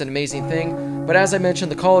year, so that's an amazing thing. But as I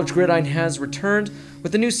mentioned, the college gridiron has returned.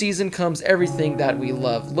 With the new season comes everything that we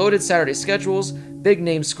love. Loaded Saturday schedules,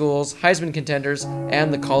 big-name schools, Heisman contenders,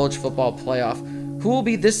 and the college football playoff. Who will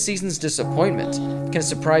be this season's disappointment? Can a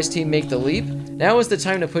surprise team make the leap? Now is the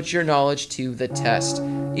time to put your knowledge to the test.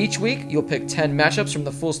 Each week, you'll pick 10 matchups from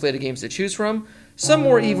the full slate of games to choose from, some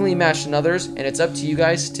more evenly matched than others, and it's up to you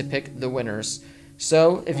guys to pick the winners.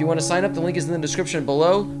 So, if you want to sign up, the link is in the description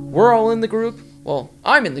below. We're all in the group. Well,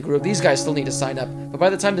 I'm in the group. These guys still need to sign up. But by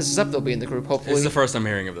the time this is up, they'll be in the group, hopefully. This is the first I'm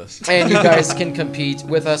hearing of this. And you guys can compete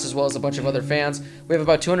with us as well as a bunch of other fans. We have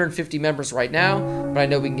about 250 members right now, but I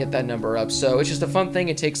know we can get that number up. So it's just a fun thing.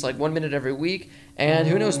 It takes like 1 minute every week. And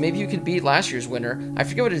who knows, maybe you could beat last year's winner. I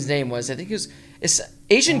forget what his name was. I think it's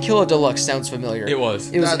Asian Killer Deluxe. Sounds familiar. It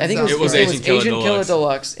was. I think it was Asian Killer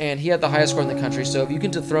Deluxe, and he had the highest score in the country. So if you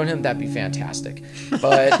can dethrone him, that'd be fantastic.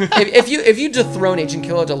 But if you dethrone Asian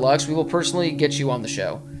Killer Deluxe, we will personally get you on the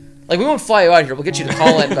show. Like, we won't fly you out here. We'll get you to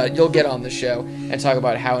call in, but you'll get on the show and talk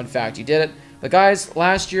about how, in fact, you did it. But, guys,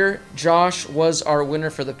 last year, Josh was our winner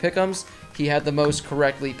for the Pick'ems. He had the most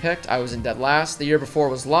correctly picked. I was in dead last. The year before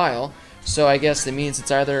was Lyle. So I guess it means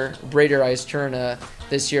it's either Brady or I's turn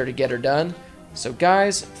this year to get her done. So,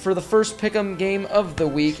 guys, for the first Pick'em game of the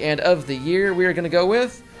week and of the year, we are going to go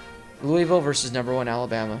with Louisville versus #1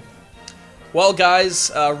 Alabama. Well,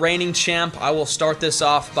 guys, reigning champ, I will start this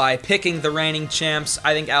off by picking the reigning champs.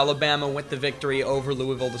 I think Alabama with the victory over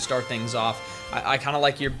Louisville to start things off. I kind of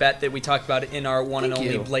like your bet that we talked about in our one and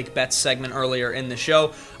only Blake Betts segment earlier in the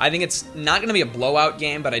show. I think it's not going to be a blowout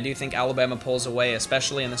game, but I do think Alabama pulls away,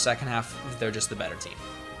 especially in the second half. They're just the better team.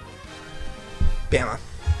 Bama.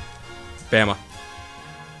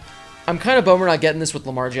 I'm kind of bummed we're not getting this with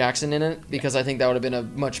Lamar Jackson in it because I think that would have been a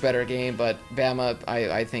much better game, but Bama,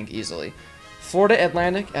 I think easily. Florida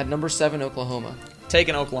Atlantic at #7 Oklahoma.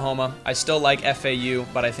 taking Oklahoma. I still like FAU,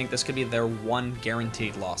 but I think this could be their one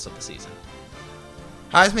guaranteed loss of the season.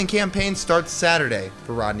 Heisman campaign starts Saturday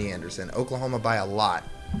for Rodney Anderson. Oklahoma by a lot.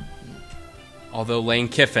 Although Lane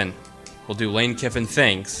Kiffin will do Lane Kiffin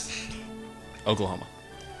things, Oklahoma.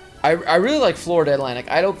 I really like Florida Atlantic.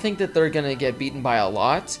 I don't think that they're going to get beaten by a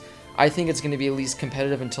lot. I think it's going to be at least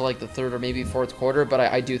competitive until like the third or maybe fourth quarter, but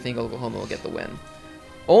I do think Oklahoma will get the win.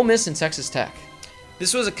 Ole Miss and Texas Tech.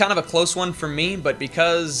 This was kind of a close one for me, but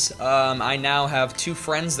because I now have two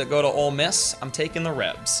friends that go to Ole Miss, I'm taking the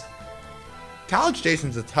Rebs. College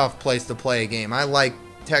Station's a tough place to play a game. I like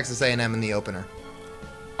Texas A&M in the opener.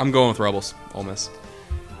 I'm going with Rebels, Ole Miss.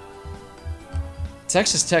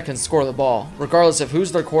 Texas Tech can score the ball. Regardless of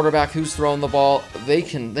who's their quarterback, who's throwing the ball, they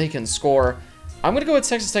can score. I'm going to go with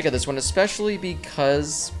Texas Tech at this one, especially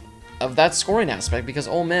because of that scoring aspect. Because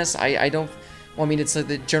Ole Miss, I don't... Well, I mean, it's like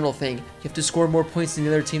the general thing. You have to score more points than the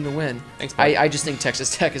other team to win. Thanks, I just think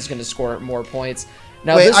Texas Tech is going to score more points.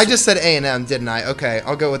 Now, Wait, I just said A&M, didn't I? Okay,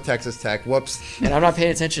 I'll go with Texas Tech. Whoops. And I'm not paying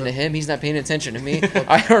attention to him. He's not paying attention to me.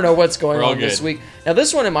 I don't know what's going on this week. Now,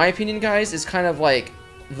 this one, in my opinion, guys, is kind of like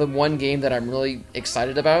the one game that I'm really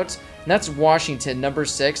excited about. And that's Washington, number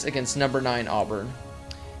 6, against number 9, Auburn.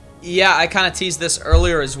 Yeah, I kind of teased this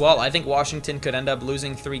earlier as well. I think Washington could end up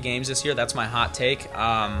losing 3 games this year. That's my hot take.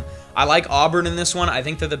 I like Auburn in this one. I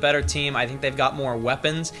think they're the better team. I think they've got more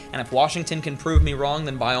weapons. And if Washington can prove me wrong,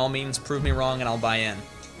 then by all means, prove me wrong and I'll buy in.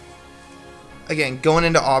 Again, going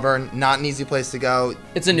into Auburn, not an easy place to go.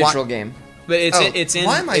 It's a neutral game. But it's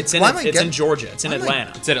in Georgia. It's in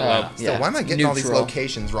Atlanta. It's in Atlanta. So why am I getting all these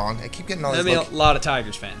locations wrong? I keep getting all these. A lot of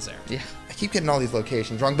Tigers fans there. Yeah. I keep getting all these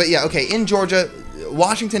locations wrong. But yeah, okay, in Georgia,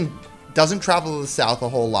 Washington doesn't travel to the South a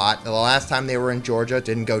whole lot. The last time they were in Georgia, it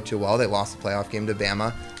didn't go too well. They lost the playoff game to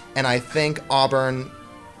Bama. And I think Auburn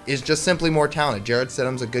is just simply more talented. Jared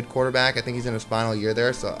Stidham's a good quarterback. I think he's in his final year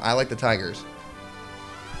there, so I like the Tigers.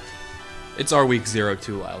 It's our week 0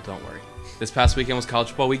 too, Lyle. Don't worry. This past weekend was college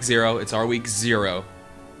football week 0. It's our week 0.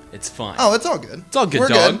 It's fine. Oh, it's all good. It's all good, We're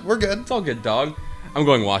dog. good. We're good. It's all good, dog. I'm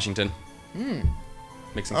going Washington.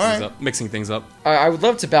 Mixing things up. I would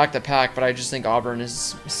love to back the Pack, but I just think Auburn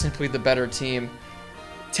is simply the better team.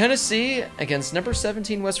 Tennessee against number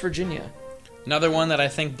 17 West Virginia. Another one that I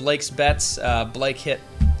think Blake's bets. Blake hit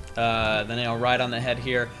the nail right on the head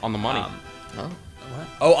here. On the money.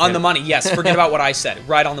 On the money. Yes, forget about what I said.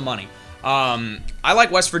 Right on the money. I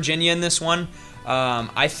like West Virginia in this one.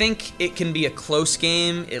 I think it can be a close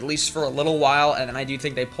game, at least for a little while, and then I do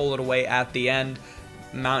think they pull it away at the end.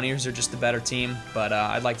 Mountaineers are just the better team, but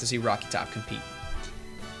I'd like to see Rocky Top compete.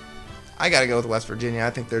 I got to go with West Virginia.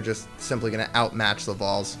 I think they're just simply going to outmatch the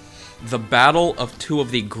Vols. The battle of 2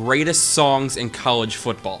 of the greatest songs in college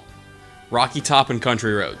football. Rocky Top and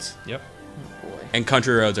Country Roads. Yep. Oh boy. And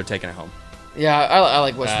Country Roads are taking it home. Yeah, I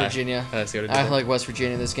like West Virginia. I like West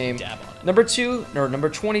Virginia in this game. Dab on it. Number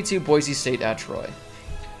 22, Boise State at Troy.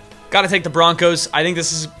 Got to take the Broncos. I think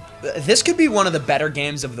this could be one of the better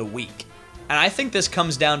games of the week. And I think this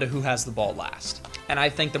comes down to who has the ball last. And I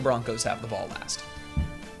think the Broncos have the ball last.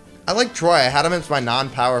 I like Troy. I had him as my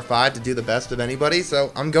non-Power 5 to do the best of anybody,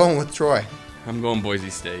 so I'm going with Troy. I'm going Boise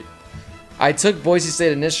State. I took Boise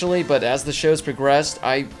State initially, but as the show's progressed,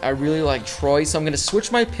 I really like Troy, so I'm going to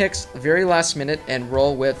switch my picks very last minute and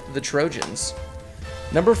roll with the Trojans.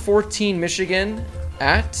 Number 14, Michigan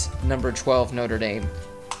at number 12, Notre Dame.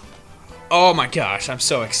 Oh my gosh, I'm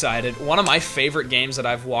so excited. One of my favorite games that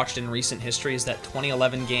I've watched in recent history is that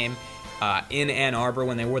 2011 game in Ann Arbor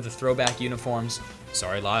when they wore the throwback uniforms.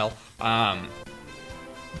 Sorry, Lyle.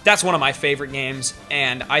 That's one of my favorite games,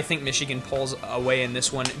 and I think Michigan pulls away in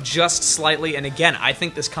this one just slightly. And again, I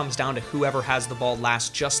think this comes down to whoever has the ball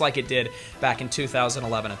last, just like it did back in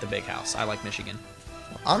 2011 at the Big House. I like Michigan.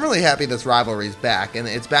 I'm really happy this rivalry's back, and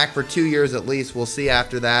it's back for 2 years at least. We'll see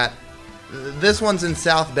after that. This one's in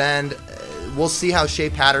South Bend. We'll see how Shea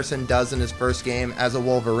Patterson does in his first game as a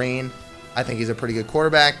Wolverine. I think he's a pretty good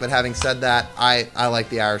quarterback, but having said that, I like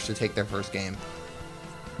the Irish to take their first game.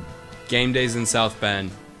 Game days in South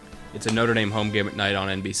Bend. It's a Notre Dame home game at night on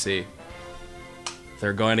NBC.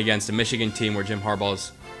 They're going against a Michigan team where Jim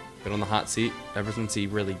Harbaugh's been on the hot seat ever since he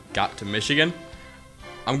really got to Michigan.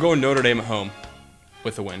 I'm going Notre Dame at home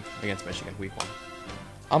with a win against Michigan, week 1.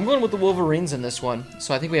 I'm going with the Wolverines in this one,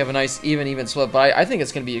 so I think we have a nice even split, but I think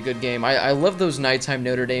it's going to be a good game. I love those nighttime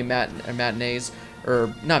Notre Dame matinees,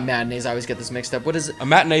 or not matinees, I always get this mixed up. What is it? A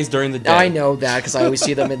matinee's during the day. I know that, because I always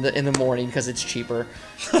see them in the morning, because it's cheaper.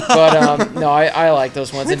 But, no, I like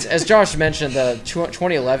those ones. And as Josh mentioned, the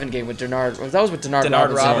 2011 game with Denard, that was with Denard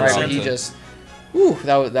Robinson, right? He just,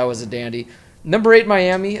 that was a dandy. Number 8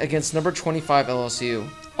 Miami against number 25 LSU.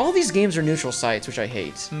 All these games are neutral sites, which I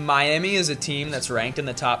hate. Miami is a team that's ranked in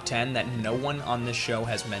the top 10 that no one on this show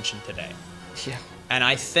has mentioned today. Yeah. And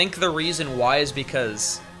I think the reason why is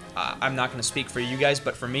because, I'm not going to speak for you guys,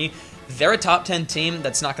 but for me, they're a top 10 team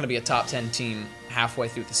that's not going to be a top 10 team halfway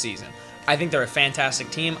through the season. I think they're a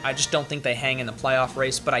fantastic team. I just don't think they hang in the playoff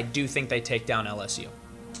race, but I do think they take down LSU.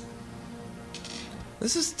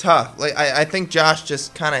 This is tough. Like I think Josh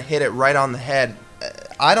just kind of hit it right on the head.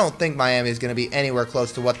 I don't think Miami is going to be anywhere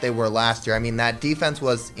close to what they were last year. I mean, that defense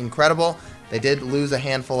was incredible. They did lose a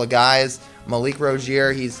handful of guys. Malik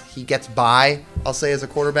Rozier, he gets by, I'll say, as a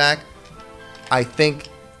quarterback. I think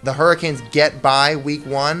the Hurricanes get by week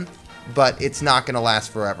 1, but it's not going to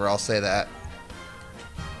last forever. I'll say that.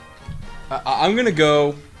 I'm going to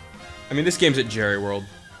go... I mean, this game's at Jerry World.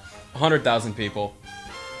 100,000 people.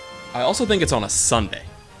 I also think it's on a Sunday.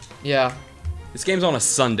 Yeah. This game's on a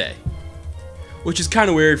Sunday, which is kind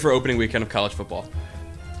of weird for opening weekend of college football.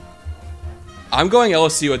 I'm going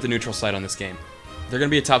LSU at the neutral site on this game. They're going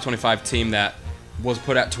to be a top 25 team that was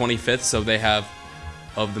put at 25th, so they have,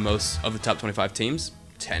 of the top 25 teams,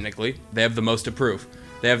 technically, they have the most to prove.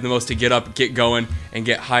 They have the most to get up, get going, and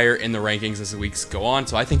get higher in the rankings as the weeks go on.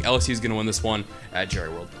 So I think LSU is going to win this one at Jerry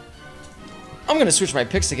World. I'm going to switch my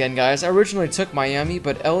picks again, guys. I originally took Miami,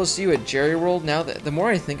 but LSU at Jerry World, now the more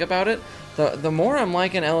I think about it, the more I'm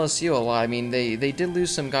liking LSU a lot. I mean, they did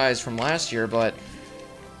lose some guys from last year, but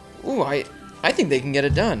ooh, I think they can get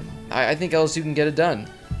it done. I think LSU can get it done.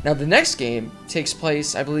 Now, the next game takes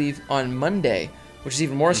place, I believe, on Monday, which is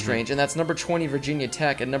even more strange, and that's number 20 Virginia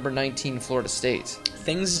Tech and number 19 Florida State.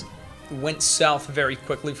 Things went south very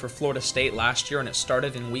quickly for Florida State last year, and it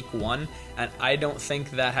started in week 1, and I don't think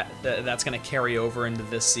that's going to carry over into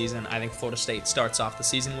this season. I think Florida State starts off the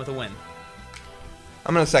season with a win.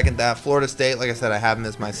 I'm going to second that. Florida State, like I said, I have them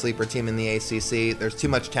as my sleeper team in the ACC. There's too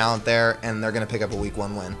much talent there, and they're going to pick up a week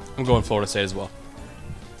 1 win. I'm going Florida State as well.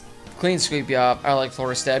 Clean sweep, yeah. I like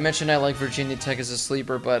Florida State. I mentioned I like Virginia Tech as a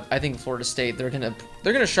sleeper, but I think Florida State, they're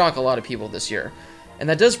gonna shock a lot of people this year. And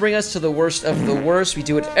that does bring us to the worst of the worst. We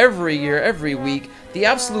do it every year, every week. The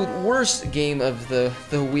absolute worst game of the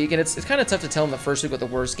week, and it's kind of tough to tell in the first week what the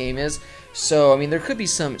worst game is. So, I mean, there could be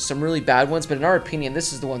some really bad ones, but in our opinion,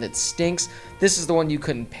 this is the one that stinks. This is the one you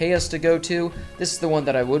couldn't pay us to go to. This is the one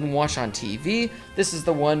that I wouldn't watch on TV. This is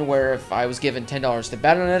the one where if I was given $10 to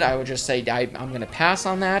bet on it, I would just say I'm going to pass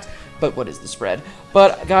on that. But what is the spread?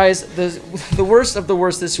 But, guys, the worst of the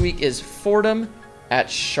worst this week is Fordham at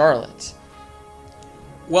Charlotte.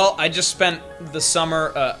 Well, I just spent the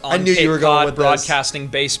summer I on knew Cape you were going Cod with this. broadcasting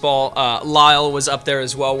baseball. Lyle was up there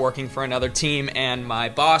as well, working for another team, and my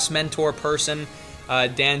boss, mentor person,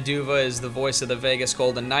 Dan Duva, is the voice of the Vegas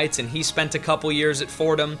Golden Knights, and he spent a couple years at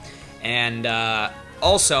Fordham. And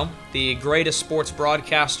also, the greatest sports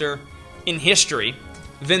broadcaster in history,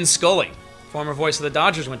 Vin Scully, former voice of the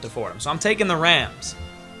Dodgers, went to Fordham. So I'm taking the Rams.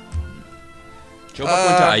 Joe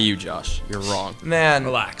Buck went to IU, Josh. You're wrong. Man,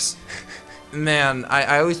 Relax. Man,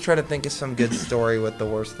 I always try to think of some good story with the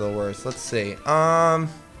worst of the worst. Let's see.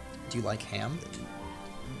 Do you like ham?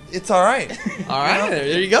 It's all right. All right,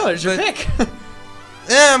 there you go. There's your pick.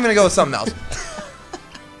 I'm gonna go with something else.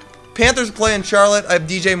 Panthers play in Charlotte. I have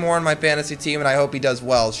DJ Moore on my fantasy team, and I hope he does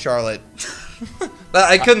well. Charlotte.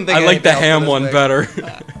 I couldn't think. I of like the anything else for ham this one week. better.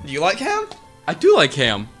 Do you like ham? I do like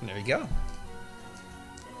ham. There you go.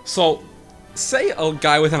 So, say a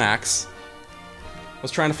guy with an axe was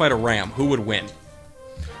trying to fight a ram. Who would win?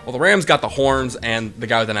 Well, the Rams got the horns, and the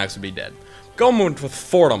guy with an axe would be dead. Go with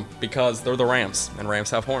Fordham because they're the Rams, and Rams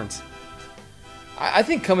have horns. I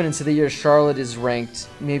think coming into the year, Charlotte is ranked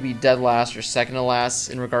maybe dead last or second to last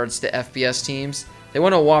in regards to FBS teams. They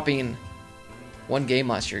won a whopping 1 game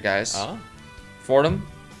last year, guys. Fordham,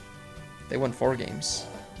 they won 4 games.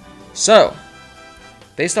 So,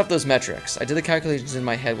 based off those metrics, I did the calculations in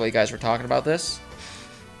my head while you guys were talking about this.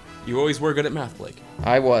 You always were good at math, Blake.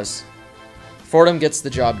 I was. Fordham gets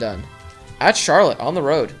the job done. At Charlotte, on the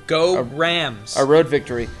road. Go Rams. A road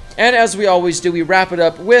victory. And as we always do, we wrap it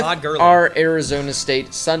up with Todd Gurley. our Arizona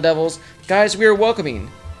State Sun Devils. Guys, we are welcoming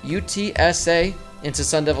UTSA into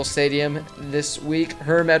Sun Devil Stadium this week.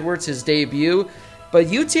 Herm Edwards, his debut. But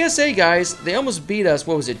UTSA, guys, they almost beat us,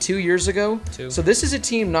 what was it, 2 years ago? 2. So this is a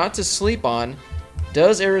team not to sleep on.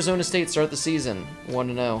 Does Arizona State start the season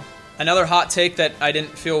 1-0? Another hot take that I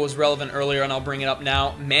didn't feel was relevant earlier, and I'll bring it up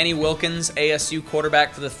now. Manny Wilkins, ASU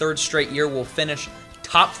quarterback for the 3rd straight year, will finish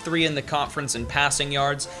top 3 in the conference in passing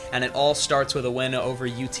yards, and it all starts with a win over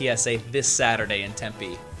UTSA this Saturday in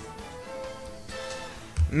Tempe.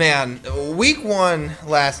 Man, week 1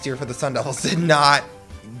 last year for the Sun Devils did not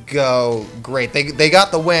go great. They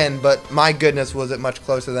got the win, but my goodness, was it much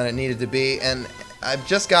closer than it needed to be. And I've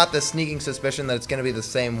just got this sneaking suspicion that it's going to be the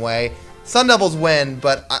same way. Sun Devils win,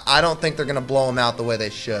 but I don't think they're going to blow them out the way they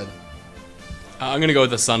should. I'm going to go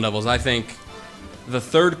with the Sun Devils. I think the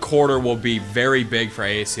third quarter will be very big for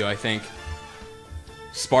ASU. I think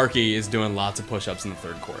Sparky is doing lots of push-ups in the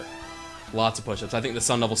third quarter. Lots of push-ups. I think the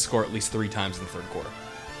Sun Devils score at least 3 times in the third quarter.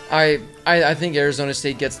 I think Arizona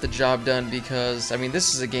State gets the job done because, I mean,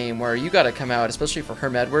 this is a game where you got to come out, especially for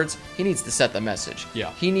Herm Edwards. He needs to set the message.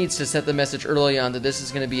 Yeah. He needs to set the message early on that this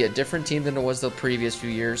is going to be a different team than it was the previous few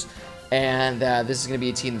years, and that this is going to be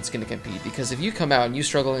a team that's going to compete. Because if you come out and you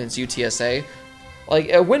struggle against UTSA, like,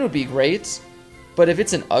 a win would be great, but if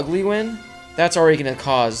it's an ugly win, that's already going to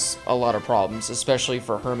cause a lot of problems, especially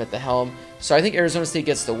for Herm at the helm. So I think Arizona State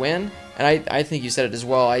gets the win, and I think you said it as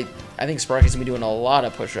well. I think Sparky's going to be doing a lot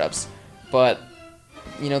of push-ups. But,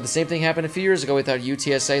 you know, the same thing happened a few years ago without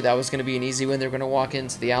UTSA. That was going to be an easy win. They were going to walk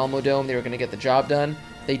into the Alamo Dome. They were going to get the job done.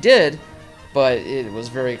 They did, but it was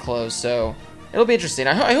very close. So it'll be interesting.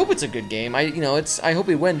 I hope it's a good game. I hope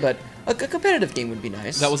we win, but a competitive game would be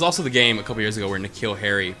nice. That was also the game a couple years ago where N'Keal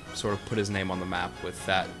Harry sort of put his name on the map with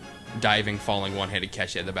that diving, falling, one-handed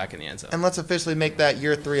catch at the back in the end zone. And let's officially make that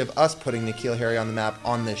year 3 of us putting N'Keal Harry on the map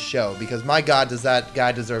on this show, because my God, does that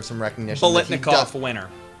guy deserve some recognition. Bolitnikov winner.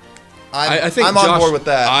 I think I'm Josh, on board with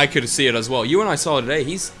that. I could see it as well. You and I saw it today.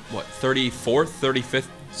 He's, what, 34th, 35th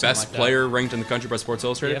best like player ranked in the country by Sports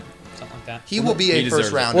Illustrated? Yep, something like that. He will be He a deserves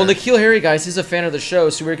first it. rounder. Well, N'Keal Harry, guys, he's a fan of the show,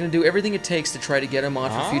 so we're going to do everything it takes to try to get him on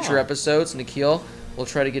for future episodes. N'Keal, we'll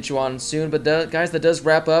try to get you on soon. But, guys, that does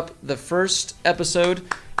wrap up the first episode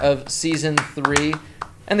of Season 3.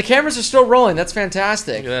 And the cameras are still rolling. That's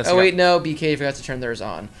fantastic. Yeah, oh, wait, no, BK forgot to turn theirs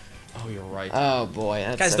on. Oh, you're right. Oh, boy.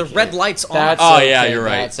 That's Guys, okay. the red light's on. That's Oh, okay, yeah, you're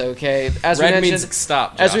right. That's okay. As Red we mentioned, means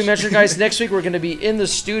stop, As we Josh. mentioned, guys, next week we're going to be in the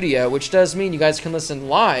studio, which does mean you guys can listen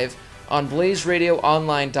live on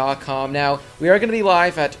blazeradioonline.com. Now, we are going to be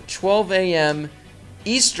live at 12 a.m.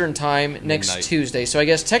 Eastern Time next Midnight. Tuesday. So I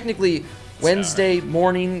guess technically Wednesday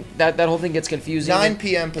morning, that whole thing gets confusing. 9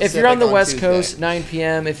 p.m. Pacific If you're on the West Tuesday. Coast, 9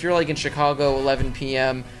 p.m. If you're like in Chicago, 11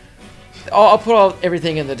 p.m. I'll put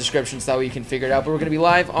everything in the description so that way you can figure it out. But we're going to be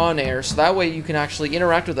live on air, so that way you can actually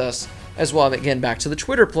interact with us as well. Again, back to the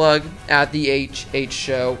Twitter plug at the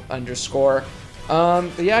HHShow_.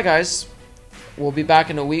 But yeah, guys, we'll be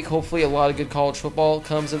back in a week. Hopefully a lot of good college football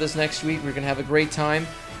comes of this next week. We're going to have a great time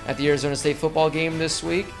at the Arizona State football game this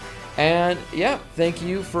week. And yeah, thank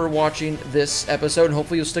you for watching this episode, and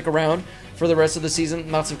hopefully you'll stick around for the rest of the season.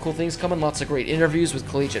 Lots of cool things coming, lots of great interviews with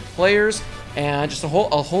collegiate players, and just a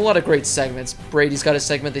whole lot of great segments. Brady's got a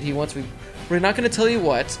segment that he wants. We're not going to tell you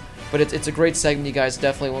what, but it's a great segment you guys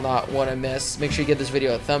definitely will not want to miss. Make sure you give this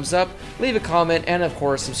video a thumbs up, leave a comment, and of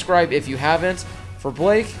course subscribe if you haven't. For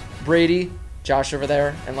Blake, Brady, Josh over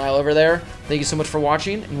there, and Lyle over there, thank you so much for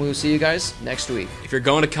watching, and we will see you guys next week. If you're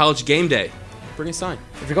going to college game day, bring a sign.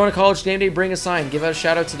 If you're going to college game day, bring a sign. Give out a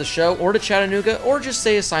shout out to the show or to Chattanooga, or just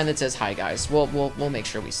say a sign that says hi, guys. We'll make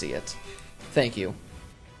sure we see it. Thank you.